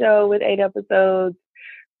make this show with 8 episodes.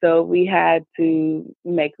 So we had to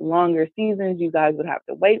make longer seasons. You guys would have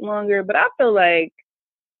to wait longer. But I feel like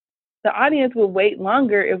the audience would wait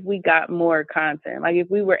longer if we got more content. Like if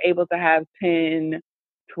we were able to have 10,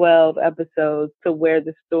 12 episodes to where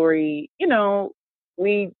the story,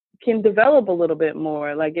 we can develop a little bit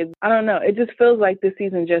more. Like, I don't know. It just feels like this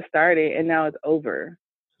season just started and now it's over.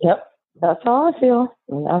 Yep. That's how I feel.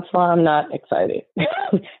 And that's why I'm not excited.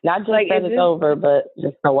 Not just like that it's over, but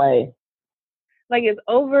just the way. Like it's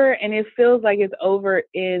over, and it feels like it's over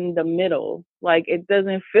in the middle. Like it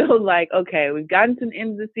doesn't feel like, okay, we've gotten to the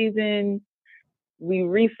end of the season. We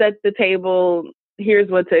reset the table.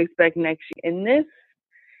 Here's what to expect next year. In this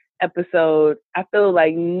episode, I feel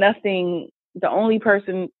like the only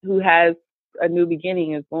person who has a new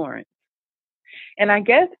beginning is Lawrence. And I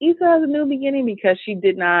guess Issa has a new beginning because she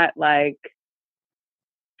did not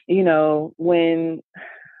when,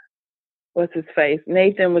 what's his face?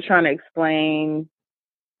 Nathan was trying to explain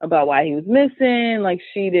about why he was missing. Like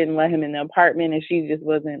she didn't let him in the apartment and she just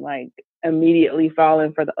wasn't like immediately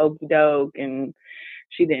falling for the okie doke, and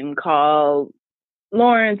she didn't call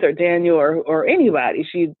Lawrence or Daniel or anybody.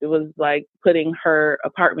 She was like putting her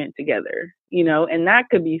apartment together, and that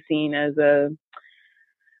could be seen as a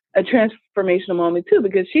transformational moment too,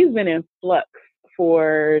 because she's been in flux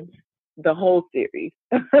for the whole series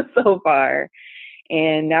so far.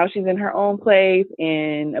 And now she's in her own place,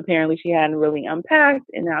 and apparently she hadn't really unpacked,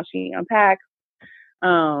 and now she unpacks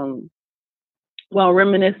while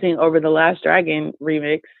reminiscing over the Last Dragon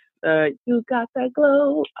remix. You got that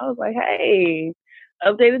glow. I was like, hey,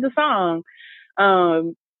 updated the song.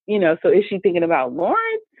 So is she thinking about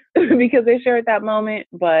Lawrence because they shared that moment?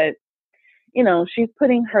 But she's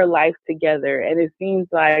putting her life together, and it seems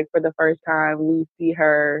like for the first time we see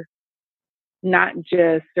her not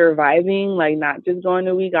just surviving, like not just going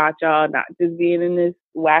to We Got Y'all, not just being in this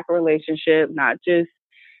whack relationship, not just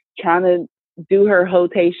trying to do her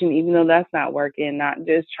rotation even though that's not working, not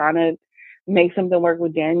just trying to make something work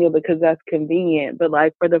with Daniel because that's convenient, but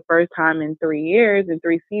like for the first time in 3 years, in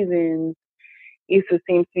 3 seasons, Issa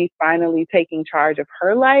seems to be finally taking charge of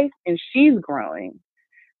her life, and she's growing.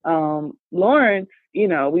 Lawrence,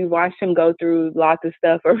 we watched him go through lots of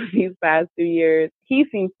stuff over these past 2 years. He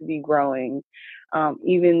seems to be growing,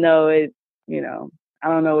 even though I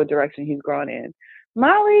don't know what direction he's growing in.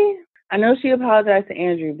 Molly, I know she apologized to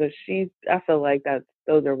Andrew, but I feel like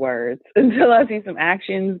those are words. Until I see some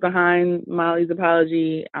actions behind Molly's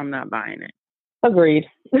apology, I'm not buying it. Agreed.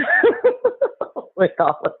 With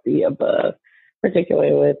all of the above,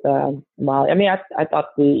 particularly with Molly. I mean, I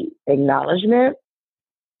thought the acknowledgement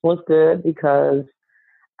was good because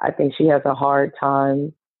I think she has a hard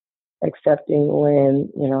time accepting when,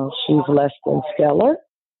 she's less than stellar,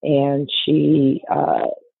 and she,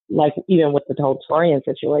 like even with the whole Torian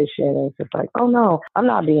situation, it's just like, oh no, I'm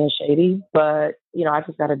not being shady, but I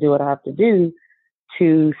just got to do what I have to do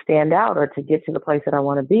to stand out or to get to the place that I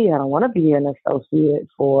want to be. I don't want to be an associate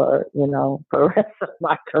for for the rest of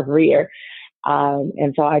my career.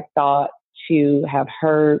 And so I thought to have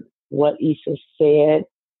heard what Issa said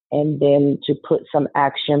and then to put some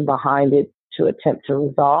action behind it to attempt to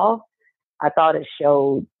resolve, I thought it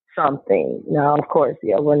showed something. Now, of course,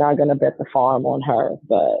 we're not going to bet the farm on her,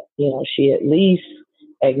 but, she at least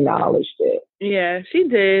acknowledged it. Yeah, she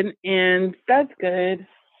did. And that's good.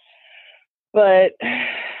 But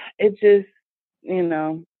it just,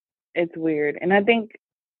 it's weird. And I think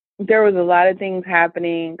there was a lot of things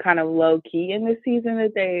happening kind of low key in this season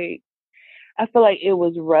that I feel like it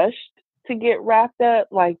was rushed to get wrapped up.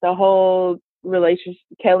 Like the whole relationship,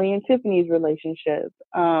 Kelly and Tiffany's relationship.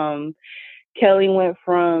 Kelly went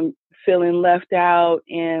from feeling left out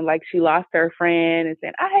and like she lost her friend and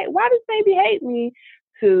saying, why does baby hate me?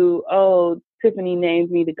 To, oh, Tiffany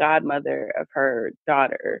named me the godmother of her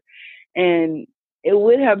daughter. And it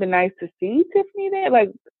would have been nice to see Tiffany there.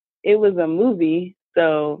 Like, it was a movie,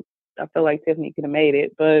 so I feel like Tiffany could have made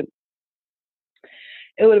it, but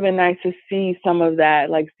it would have been nice to see some of that,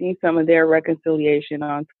 like see some of their reconciliation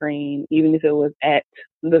on screen, even if it was at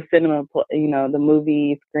the cinema, the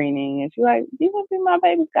movie screening. And she's like, "Do you want to be my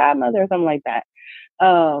baby's godmother?" or something like that.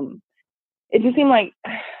 It just seemed like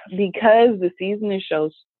because the season is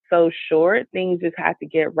so short, things just had to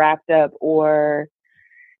get wrapped up or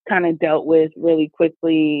kind of dealt with really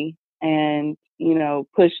quickly and,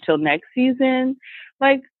 pushed till next season.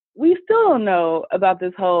 Like, we still don't know about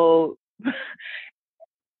this whole,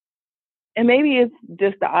 and maybe it's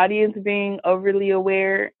just the audience being overly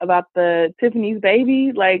aware about the Tiffany's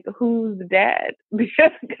baby, like who's the dad?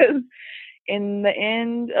 Because in the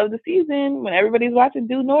end of the season, when everybody's watching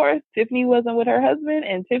Due North, Tiffany wasn't with her husband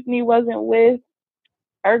and Tiffany wasn't with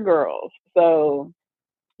her girls. So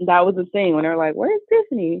that was the thing when they were like, "Where's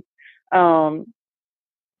Tiffany?"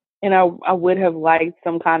 And I would have liked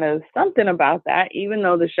some kind of something about that, even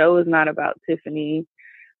though the show is not about Tiffany.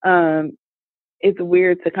 It's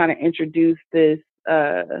weird to kind of introduce this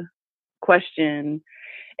question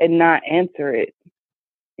and not answer it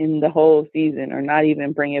in the whole season or not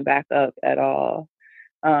even bring it back up at all.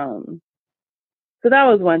 So that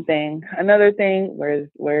was one thing. Another thing,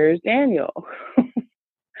 where's Daniel?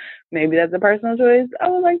 Maybe that's a personal choice. I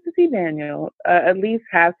would like to see Daniel at least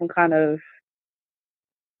have some kind of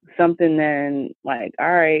something then like,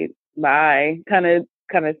 all right, bye kind of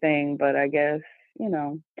thing. But I guess,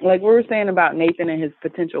 like we were saying about Nathan and his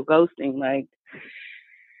potential ghosting, like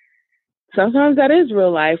sometimes that is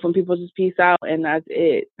real life when people just peace out and that's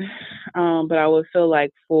it. But I would feel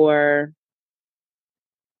like for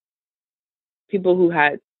people who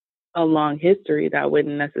had a long history, that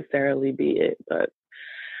wouldn't necessarily be it, but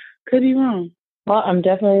could be wrong. Well, I'm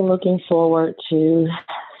definitely looking forward to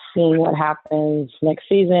seeing what happens next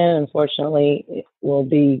season. Unfortunately, it will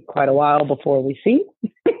be quite a while before we see.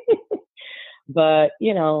 But,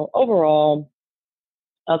 overall,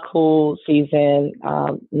 a cool season.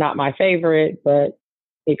 Not my favorite, but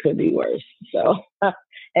it could be worse. So,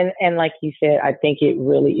 and like you said, I think it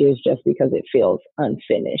really is just because it feels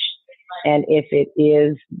unfinished. And if it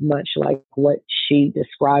is much like what she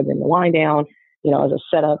described in the wind down, as a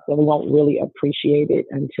setup, then we won't really appreciate it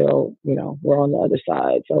until, we're on the other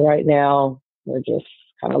side. So right now we're just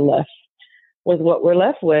kind of left with what we're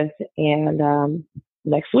left with. And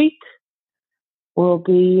next week we'll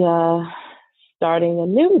be starting a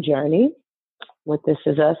new journey with This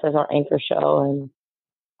Is Us as our anchor show. And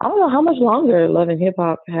I don't know how much longer Love and Hip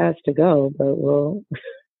Hop has to go, but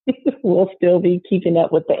we'll still be keeping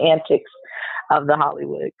up with the antics of the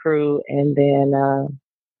Hollywood crew and then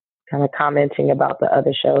kind of commenting about the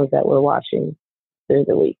other shows that we're watching through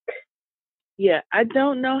the week. Yeah, I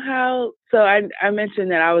don't know how. So I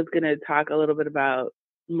mentioned that I was going to talk a little bit about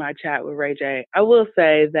my chat with Ray J. I will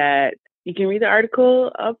say that you can read the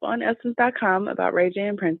article up on Essence.com about Ray J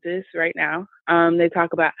and Princess right now. They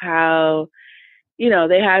talk about how,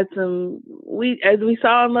 they had as we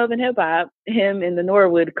saw in Love and Hip Hop, him and the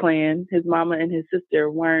Norwood clan, his mama and his sister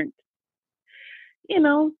weren't,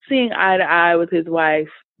 seeing eye to eye with his wife.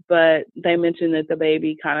 But they mentioned that the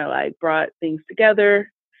baby kind of like brought things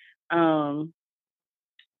together. But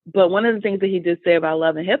one of the things that he did say about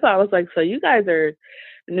Love and Hip Hop was like, so you guys are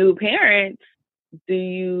new parents.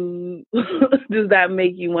 Does that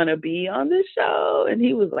make you want to be on this show? And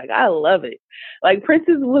he was like, I love it. Like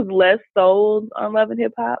Princess was less sold on Love and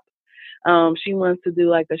Hip Hop. She wants to do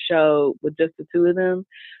like a show with just the two of them.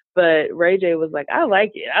 But Ray J was like, I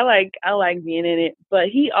like it. I like being in it. But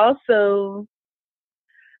he also,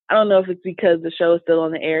 I don't know if it's because the show is still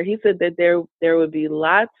on the air. He said that there would be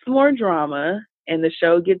lots more drama and the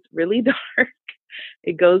show gets really dark.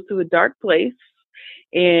 It goes to a dark place,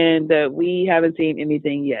 and we haven't seen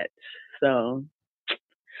anything yet. So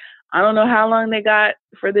I don't know how long they got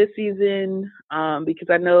for this season, because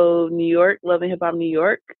I know New York, Love and Hip Hop New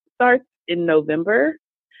York starts in November.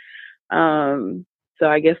 So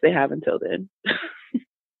I guess they have until then.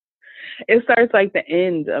 It starts like the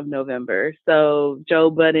end of November. So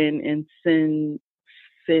Joe Budden and Sin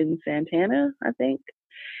Santana, I think,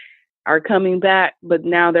 are coming back, but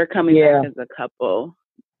now they're coming back as a couple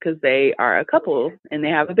because they are a couple and they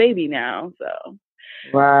have a baby now. So,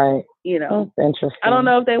 right, that's interesting. I don't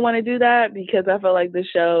know if they want to do that because I feel like the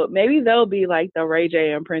show, maybe they'll be like the Ray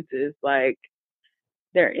J and Princess, like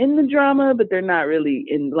they're in the drama, but they're not really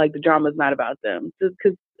in, like the drama's not about them.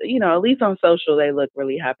 Because at least on social they look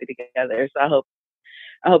really happy together. So I hope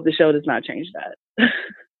the show does not change that.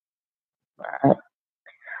 Right.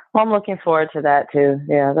 Well, I'm looking forward to that too.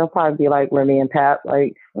 Yeah, they'll probably be like Remy and Pap,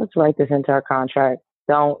 like, let's write this into our contract.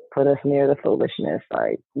 Don't put us near the foolishness.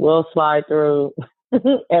 Like, we'll slide through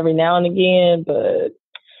every now and again, but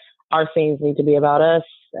our scenes need to be about us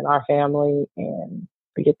and our family, and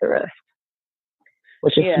forget the rest.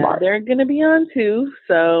 Which is smart. They're going to be on too.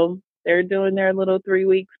 So they're doing their little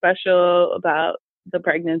 3-week special about the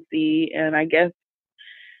pregnancy. And I guess,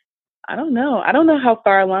 I don't know how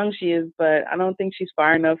far along she is, but I don't think she's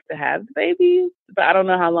far enough to have the baby. But I don't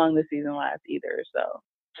know how long the season lasts either. So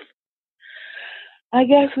I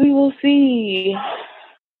guess we will see.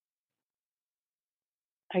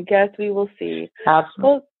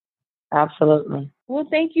 Absolutely. Well,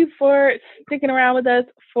 thank you for sticking around with us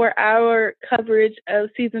for our coverage of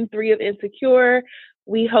season 3 of Insecure.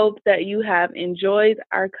 We hope that you have enjoyed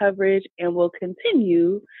our coverage and will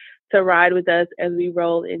continue to ride with us as we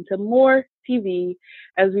roll into more TV,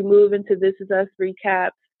 as we move into This Is Us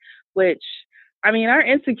recaps, which, I mean, our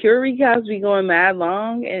Insecure recaps be going mad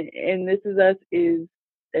long, and This Is Us is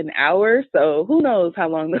an hour, so who knows how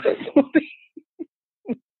long this will be.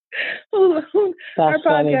 Our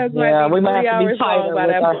podcast might be 3 hours long by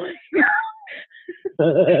that point.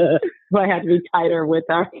 Might have to be tighter with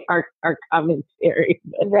our commentary.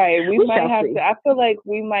 Right. We might have to. I feel like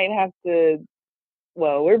we might have to.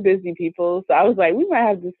 Well, we're busy people, so I was like, we might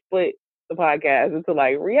have to split the podcast into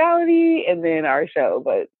like reality and then our show.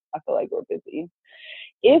 But I feel like we're busy.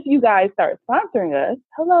 If you guys start sponsoring us,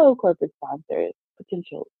 hello, corporate sponsors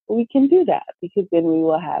potential, we can do that because then we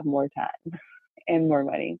will have more time and more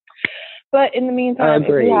money. But in the meantime, if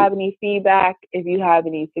you have any feedback, if you have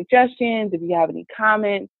any suggestions, if you have any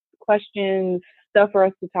comments, questions, stuff for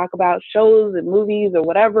us to talk about, shows and movies or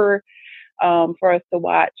whatever for us to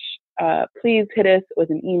watch, please hit us with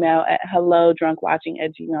an email at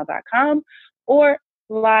hellodrunkwatching@gmail.com or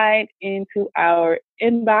slide into our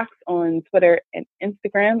inbox on Twitter and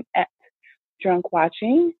Instagram at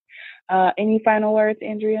drunkwatching. Any final words,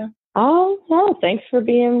 Andrea? Oh, no, thanks for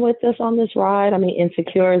being with us on this ride. I mean,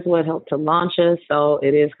 Insecure is what helped to launch us, so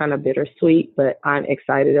it is kind of bittersweet, but I'm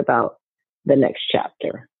excited about the next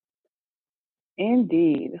chapter.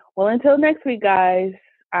 Indeed. Well, until next week, guys,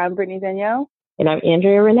 I'm Brittany Danielle. And I'm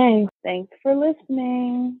Andrea Renee. Thanks for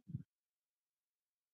listening.